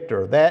a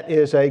victor, that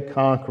is a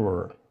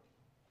conqueror.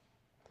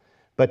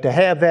 But to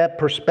have that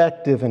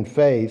perspective and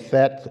faith,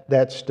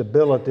 that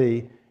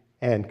stability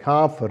and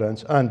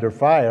confidence under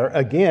fire,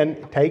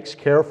 again, takes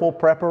careful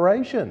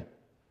preparation.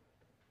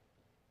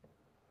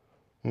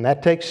 And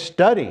that takes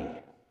study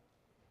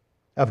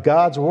of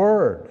God's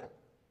Word,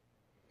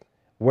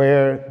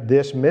 where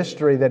this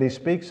mystery that he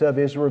speaks of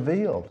is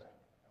revealed,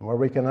 where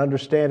we can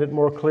understand it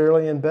more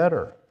clearly and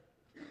better.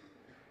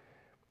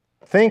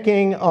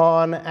 Thinking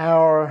on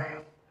our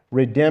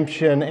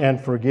redemption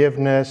and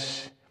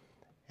forgiveness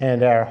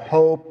and our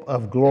hope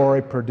of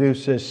glory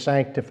produces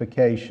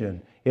sanctification.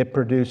 It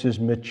produces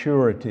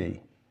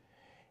maturity.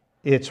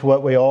 It's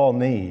what we all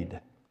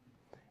need.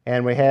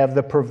 And we have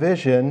the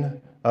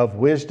provision of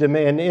wisdom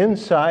and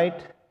insight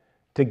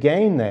to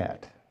gain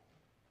that.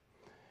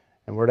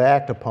 And we're to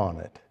act upon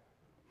it.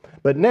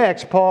 But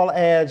next, Paul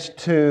adds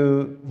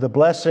to the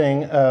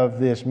blessing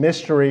of this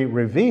mystery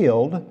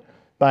revealed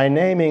by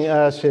naming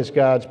us as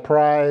God's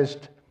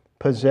prized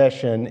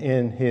possession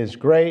in His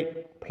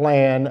great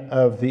plan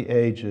of the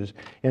ages.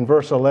 In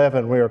verse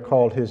 11, we are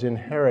called His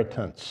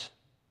inheritance.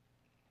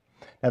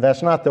 Now,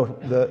 that's not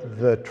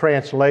the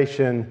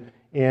translation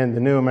in the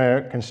New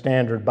American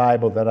Standard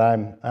Bible that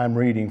I'm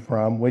reading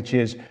from, which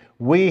is,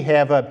 we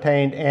have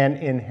obtained an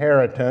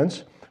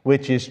inheritance,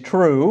 which is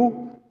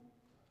true.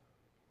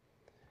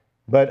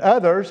 But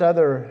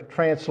other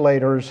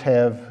translators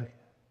have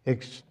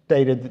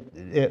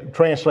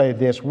translated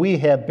this, we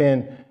have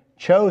been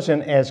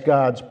chosen as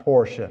God's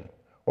portion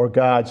or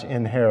God's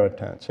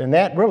inheritance. And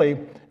that really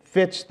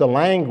fits the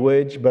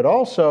language, but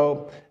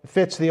also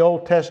fits the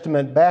Old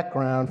Testament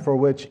background for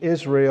which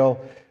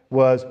Israel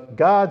was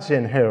God's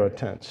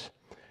inheritance.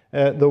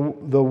 The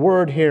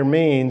word here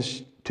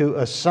means to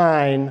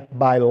assign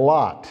by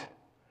lot,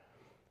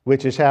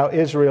 which is how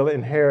Israel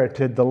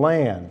inherited the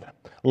land.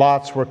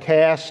 Lots were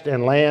cast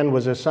and land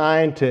was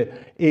assigned to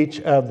each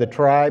of the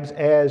tribes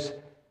as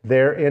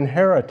their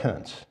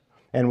inheritance.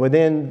 And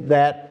within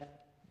that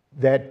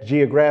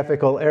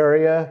geographical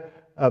area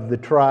of the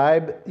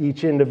tribe,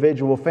 each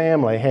individual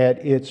family had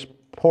its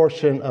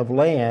portion of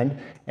land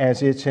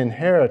as its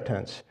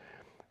inheritance.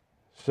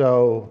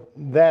 So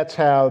that's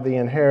how the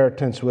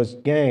inheritance was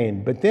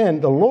gained. But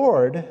then the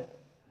Lord,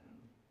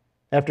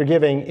 after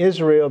giving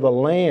Israel the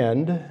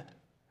land,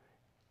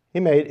 He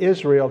made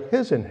Israel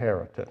His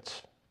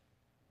inheritance.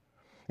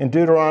 In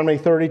Deuteronomy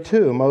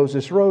 32,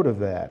 Moses wrote of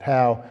that,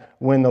 how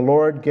when the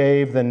Lord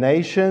gave the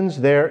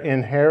nations their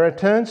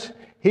inheritance,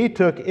 He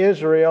took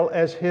Israel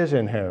as His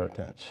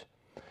inheritance.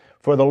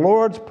 For the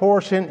Lord's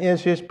portion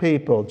is His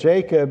people.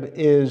 Jacob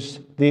is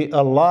the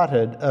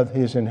allotted of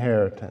His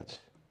inheritance.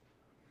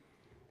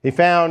 He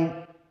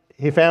found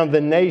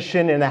the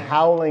nation in a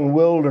howling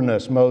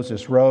wilderness,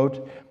 Moses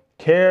wrote,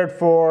 cared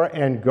for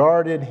and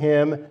guarded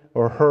him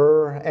or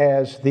her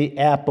as the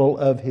apple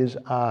of His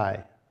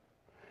eye.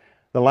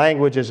 The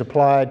language is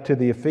applied to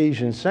the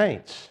Ephesian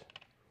saints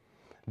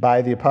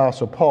by the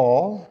Apostle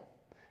Paul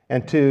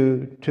and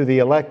to the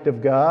elect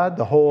of God,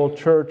 the whole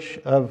church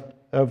of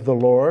the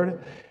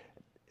Lord.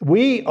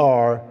 We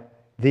are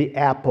the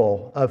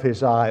apple of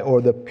His eye,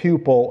 or the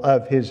pupil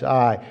of His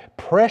eye,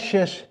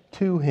 precious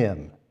to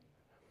Him,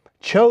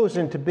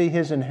 chosen to be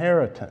His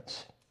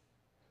inheritance.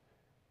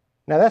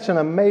 Now that's an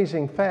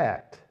amazing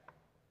fact.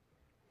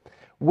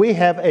 We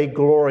have a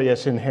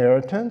glorious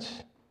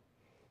inheritance.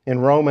 In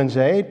Romans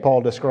 8,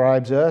 Paul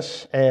describes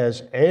us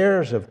as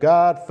heirs of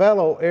God,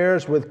 fellow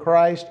heirs with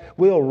Christ.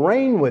 We'll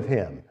reign with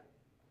Him.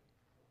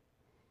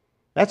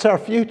 That's our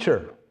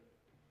future.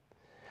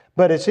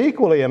 But it's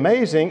equally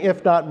amazing,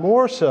 if not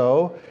more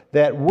so,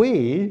 that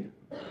we,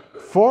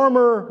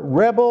 former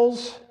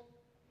rebels,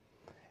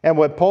 and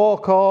what Paul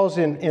calls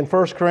in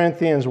 1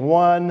 Corinthians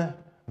 1,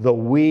 the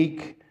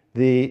weak,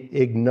 the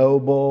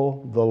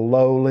ignoble, the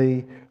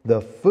lowly,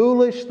 the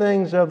foolish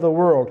things of the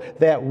world,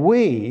 that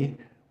we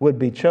would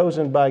be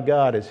chosen by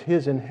God as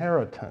His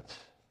inheritance.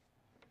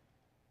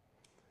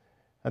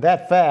 Now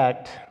that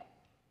fact,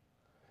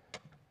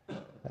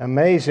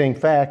 amazing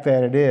fact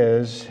that it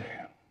is,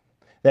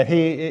 that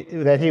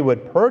He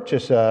would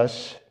purchase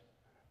us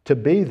to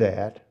be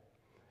that,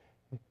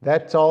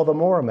 that's all the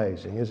more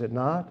amazing, is it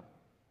not?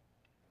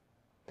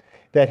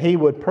 That He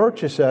would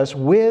purchase us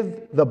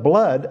with the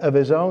blood of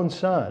His own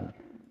Son,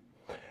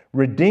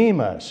 redeem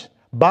us,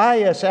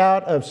 buy us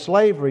out of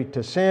slavery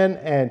to sin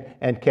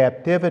and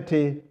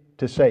captivity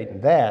to Satan.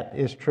 That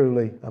is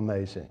truly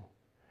amazing.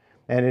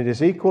 And it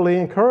is equally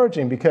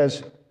encouraging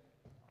because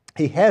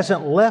He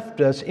hasn't left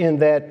us in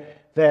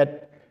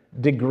that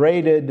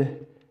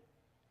degraded,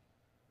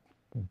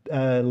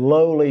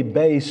 lowly,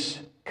 base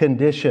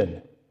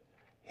condition.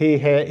 He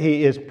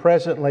is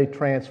presently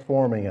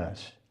transforming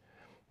us.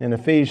 In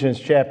Ephesians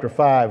chapter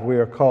 5, we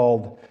are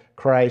called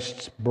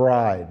Christ's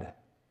bride.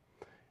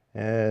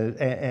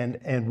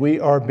 And we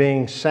are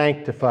being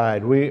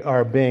sanctified. We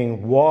are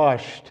being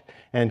washed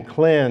and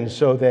cleansed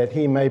so that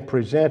He may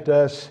present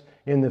us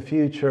in the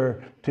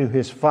future to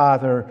His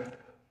Father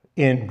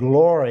in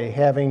glory,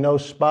 having no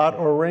spot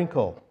or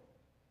wrinkle.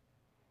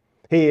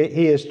 He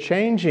is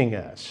changing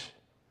us.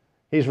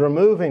 He's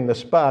removing the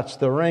spots,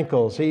 the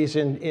wrinkles.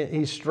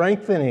 He's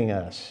strengthening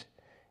us.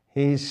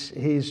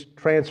 He's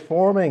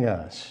transforming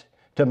us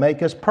to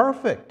make us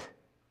perfect.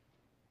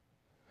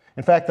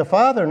 In fact, the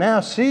Father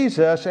now sees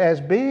us as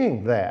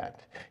being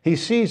that. He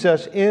sees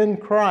us in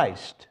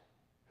Christ.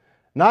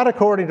 Not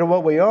according to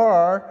what we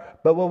are,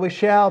 but what we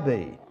shall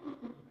be.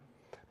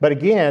 But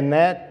again,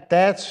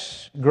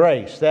 that's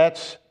grace.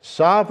 That's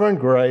sovereign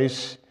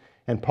grace.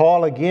 And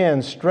Paul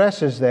again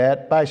stresses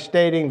that by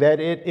stating that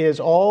it is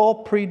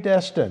all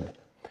predestined,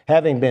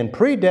 having been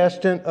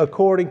predestined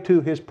according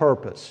to His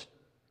purpose.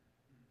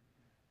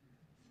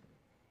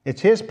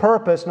 It's His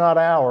purpose, not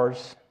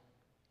ours.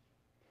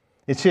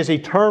 It's His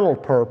eternal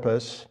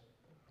purpose.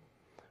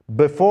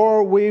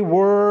 Before we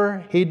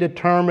were, He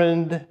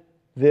determined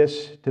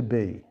this to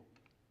be.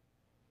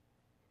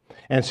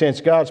 And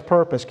since God's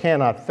purpose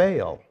cannot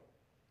fail,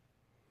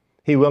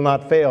 He will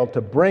not fail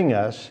to bring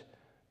us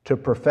to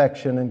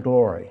perfection and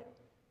glory.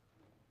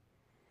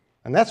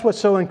 And that's what's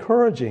so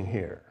encouraging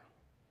here.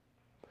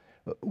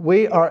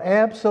 We are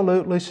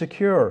absolutely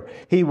secure.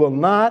 He will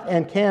not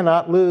and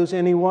cannot lose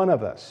any one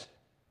of us.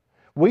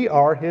 We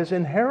are His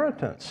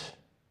inheritance,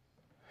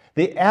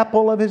 the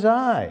apple of His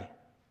eye.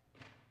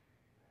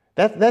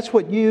 That's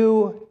what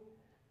you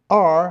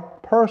are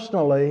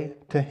personally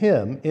to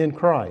Him in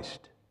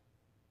Christ.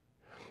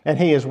 And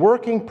He is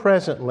working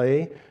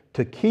presently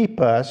to keep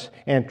us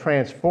and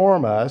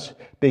transform us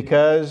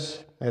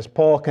because, as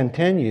Paul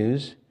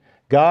continues,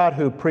 God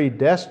who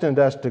predestined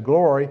us to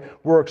glory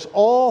works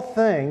all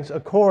things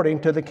according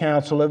to the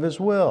counsel of His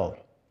will.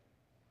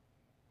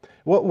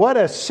 What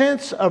a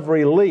sense of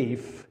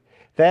relief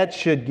that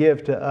should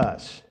give to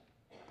us.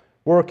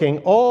 Working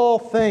all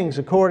things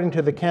according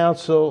to the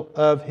counsel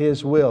of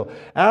His will.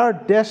 Our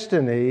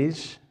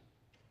destinies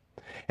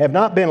have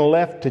not been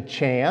left to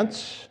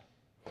chance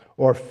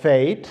or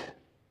fate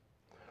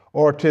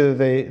or to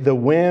the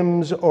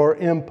whims or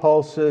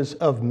impulses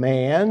of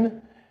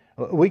man.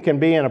 We can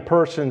be in a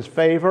person's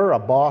favor, a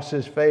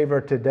boss's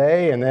favor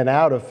today, and then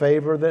out of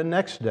favor the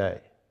next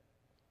day.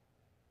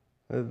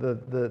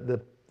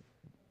 The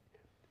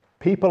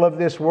people of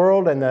this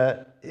world and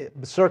the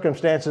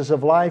circumstances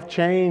of life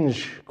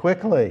change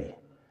quickly.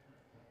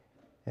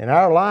 And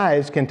our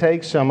lives can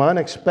take some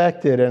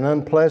unexpected and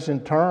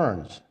unpleasant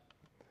turns.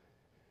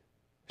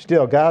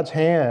 Still, God's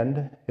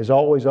hand is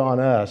always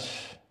on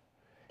us.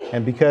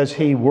 And because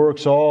He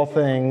works all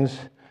things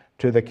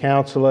to the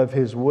counsel of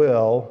His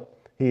will,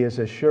 He is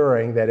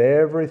assuring that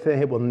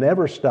everything, it will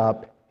never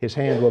stop. His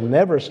hand will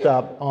never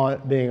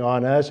stop being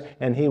on us,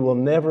 and He will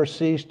never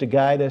cease to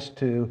guide us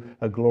to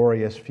a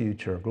glorious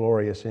future, a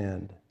glorious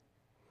end.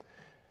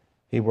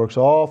 He works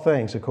all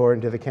things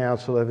according to the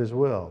counsel of His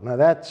will. Now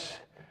that's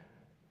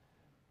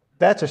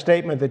a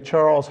statement that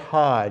Charles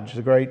Hodge,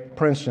 the great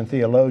Princeton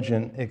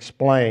theologian,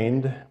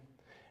 explained.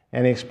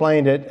 And he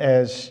explained it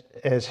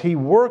as He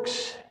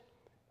works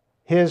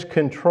His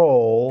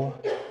control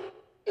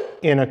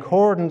in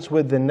accordance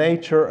with the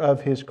nature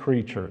of His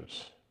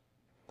creatures,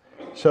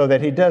 so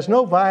that He does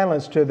no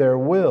violence to their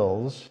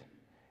wills,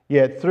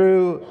 yet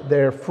through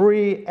their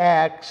free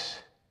acts,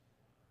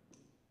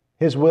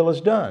 His will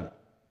is done.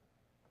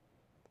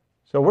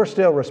 So we're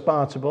still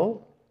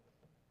responsible,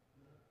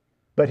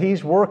 but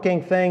He's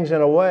working things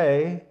in a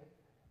way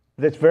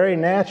that's very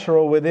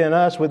natural within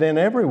us, within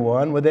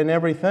everyone, within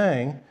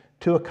everything,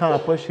 to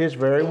accomplish His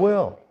very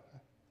will.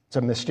 It's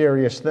a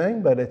mysterious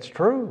thing, but it's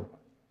true.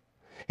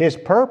 His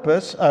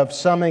purpose of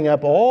summing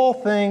up all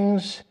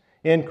things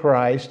in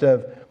Christ,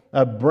 of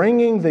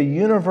bringing the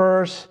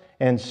universe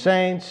and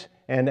saints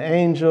and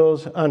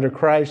angels under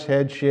Christ's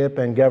headship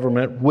and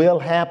government will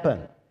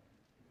happen.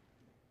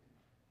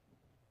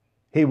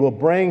 He will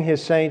bring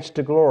His saints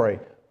to glory.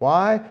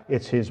 Why?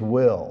 It's His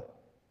will.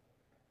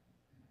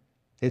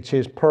 It's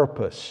His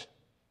purpose.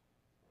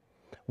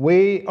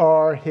 We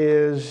are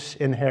His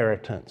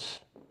inheritance,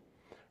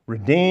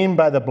 redeemed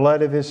by the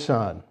blood of His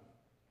Son.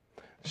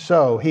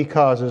 So He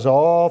causes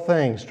all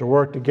things to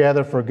work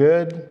together for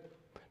good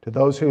to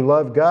those who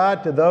love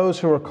God, to those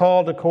who are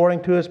called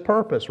according to His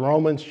purpose.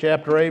 Romans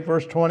chapter 8,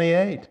 verse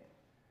 28.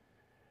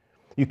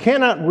 You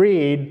cannot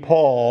read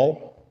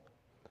Paul,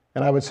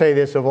 and I would say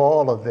this of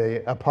all of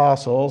the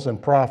apostles and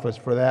prophets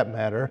for that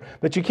matter,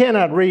 but you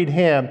cannot read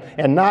him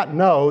and not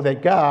know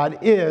that God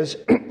is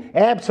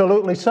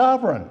absolutely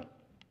sovereign.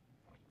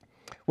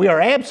 We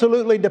are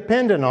absolutely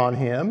dependent on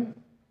Him,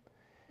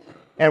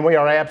 and we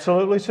are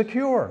absolutely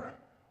secure.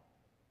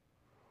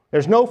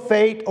 There's no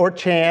fate or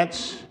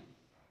chance,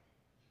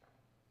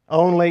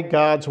 only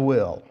God's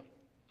will.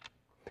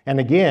 And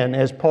again,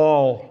 as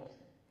Paul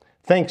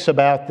thinks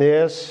about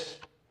this,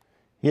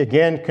 he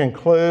again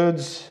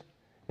concludes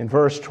in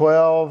verse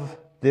 12,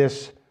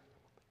 this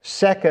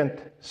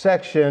second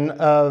section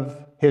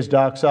of his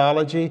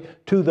doxology,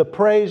 to the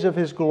praise of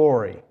His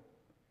glory.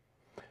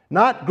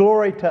 Not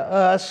glory to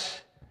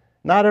us,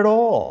 not at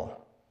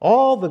all.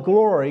 All the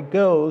glory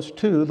goes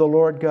to the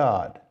Lord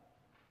God.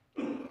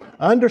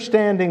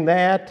 Understanding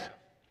that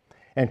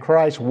and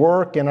Christ's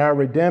work in our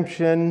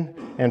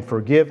redemption and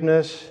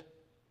forgiveness,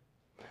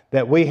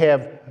 that we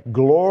have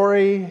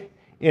glory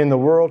in the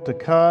world to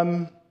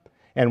come,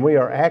 and we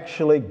are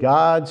actually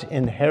God's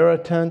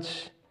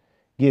inheritance,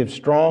 gives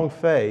strong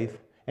faith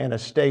and a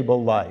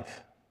stable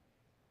life.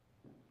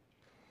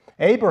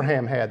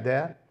 Abraham had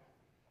that.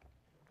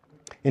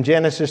 In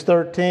Genesis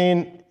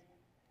 13,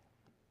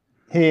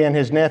 he and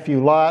his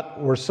nephew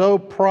Lot were so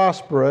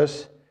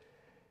prosperous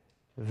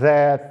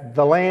that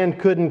the land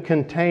couldn't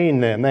contain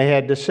them. They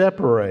had to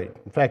separate.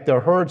 In fact, their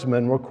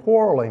herdsmen were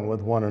quarreling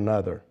with one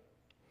another.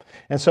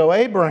 And so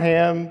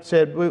Abraham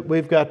said,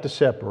 we've got to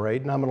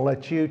separate, and I'm going to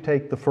let you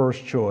take the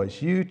first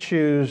choice. You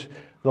choose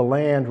the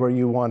land where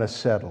you want to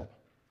settle.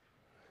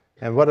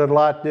 And what did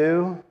Lot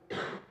do?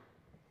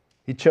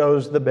 He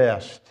chose the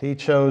best. He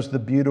chose the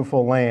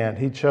beautiful land.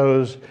 He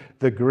chose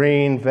the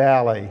green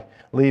valley,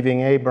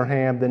 leaving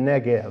Abraham the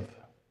Negev,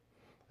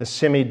 the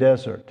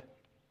semi-desert.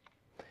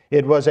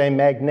 It was a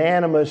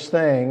magnanimous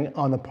thing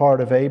on the part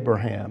of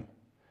Abraham.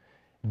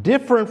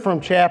 Different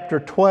from chapter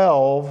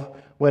 12,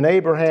 when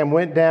Abraham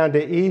went down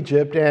to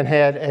Egypt and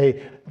had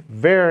a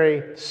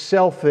very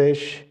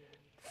selfish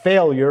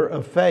failure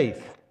of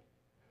faith.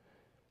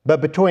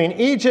 But between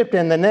Egypt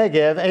and the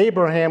Negev,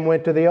 Abraham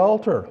went to the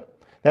altar.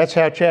 That's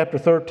how chapter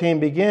 13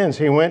 begins.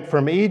 He went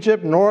from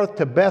Egypt north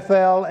to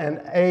Bethel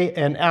and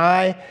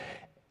Ai,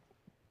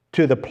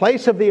 to the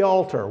place of the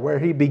altar where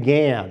he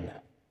began.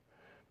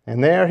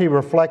 And there he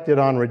reflected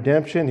on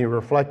redemption. He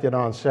reflected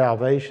on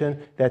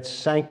salvation. That's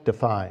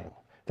sanctifying.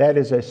 That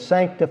is a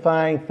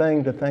sanctifying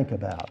thing to think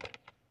about.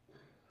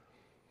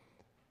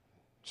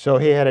 So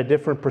he had a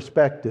different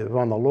perspective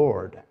on the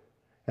Lord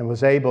and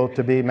was able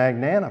to be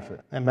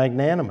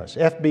magnanimous.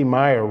 F.B.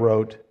 Meyer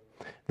wrote,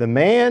 "The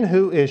man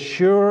who is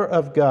sure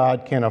of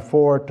God can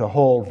afford to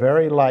hold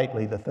very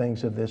lightly the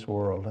things of this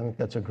world." I think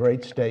that's a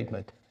great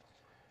statement.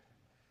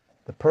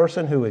 The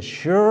person who is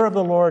sure of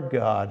the Lord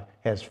God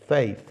has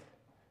faith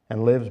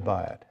and lives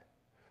by it.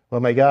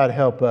 Well, may God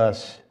help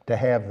us to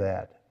have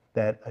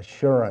that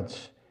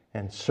assurance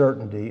and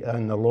certainty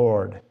in the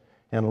Lord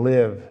and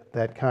live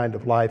that kind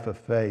of life of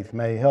faith.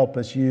 May He help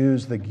us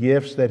use the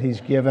gifts that He's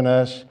given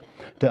us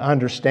to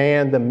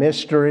understand the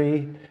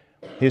mystery,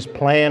 His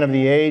plan of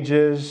the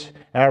ages,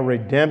 our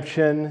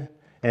redemption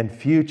and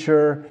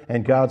future,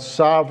 and God's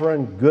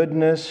sovereign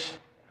goodness,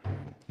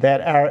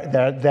 that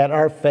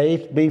our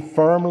faith be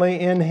firmly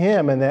in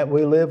Him and that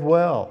we live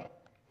well.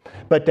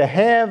 But to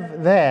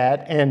have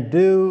that and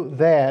do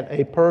that,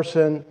 a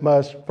person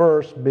must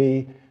first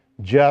be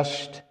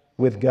just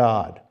with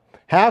God.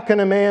 How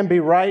can a man be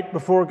right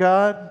before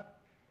God?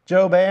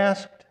 Job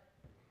asked.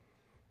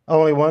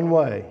 Only one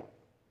way.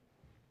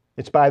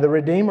 It's by the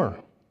Redeemer.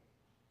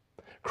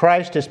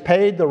 Christ has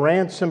paid the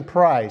ransom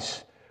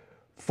price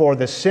for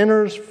the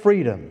sinner's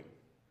freedom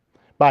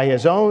by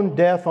His own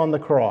death on the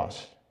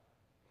cross.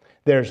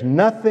 There's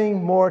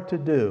nothing more to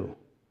do.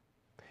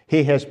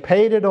 He has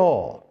paid it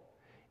all.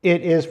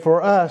 It is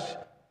for us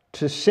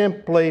to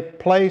simply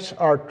place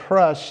our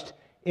trust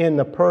in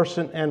the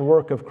person and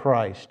work of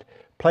Christ.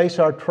 Place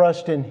our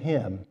trust in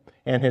Him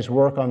and His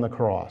work on the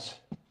cross,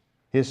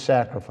 His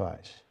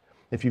sacrifice.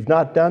 If you've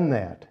not done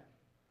that,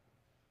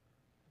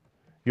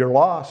 you're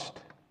lost.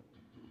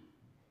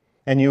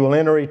 And you will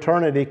enter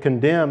eternity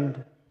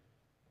condemned.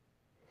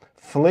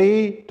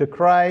 Flee to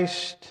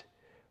Christ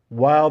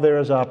while there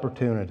is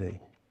opportunity.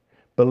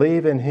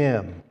 Believe in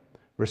Him.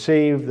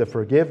 Receive the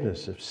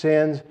forgiveness of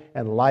sins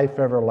and life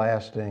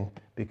everlasting.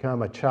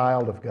 Become a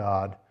child of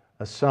God,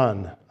 a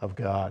son of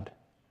God.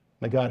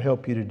 May God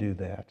help you to do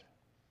that.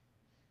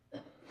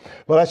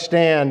 Well, let's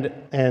stand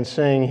and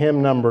sing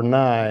hymn number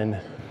 9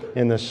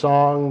 in the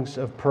Songs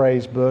of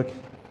Praise book.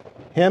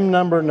 Hymn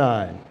number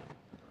 9.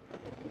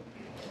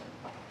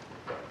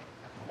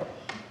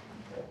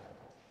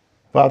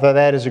 Father,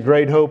 that is a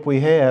great hope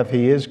we have.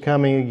 He is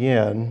coming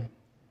again,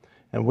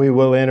 and we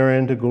will enter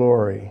into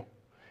glory.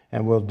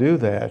 And we'll do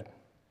that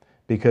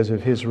because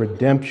of His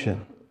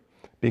redemption,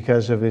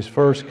 because of His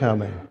first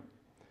coming,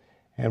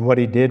 and what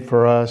He did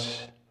for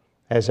us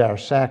as our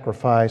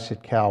sacrifice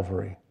at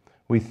Calvary.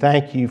 We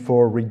thank You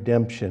for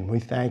redemption. We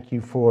thank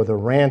You for the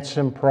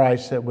ransom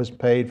price that was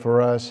paid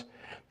for us,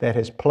 that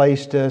has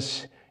placed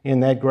us in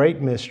that great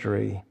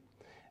mystery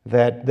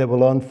that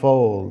will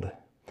unfold,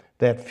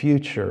 that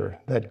future,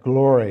 that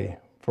glory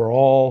for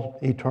all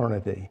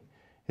eternity.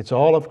 It's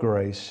all of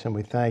grace, and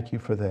we thank You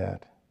for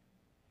that.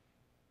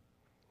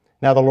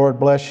 Now the Lord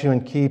bless you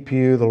and keep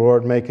you. The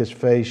Lord make His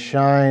face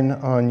shine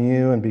on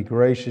you and be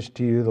gracious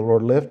to you. The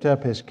Lord lift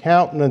up His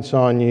countenance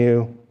on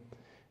you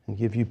and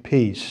give you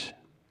peace.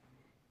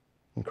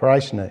 In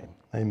Christ's name,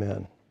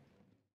 amen.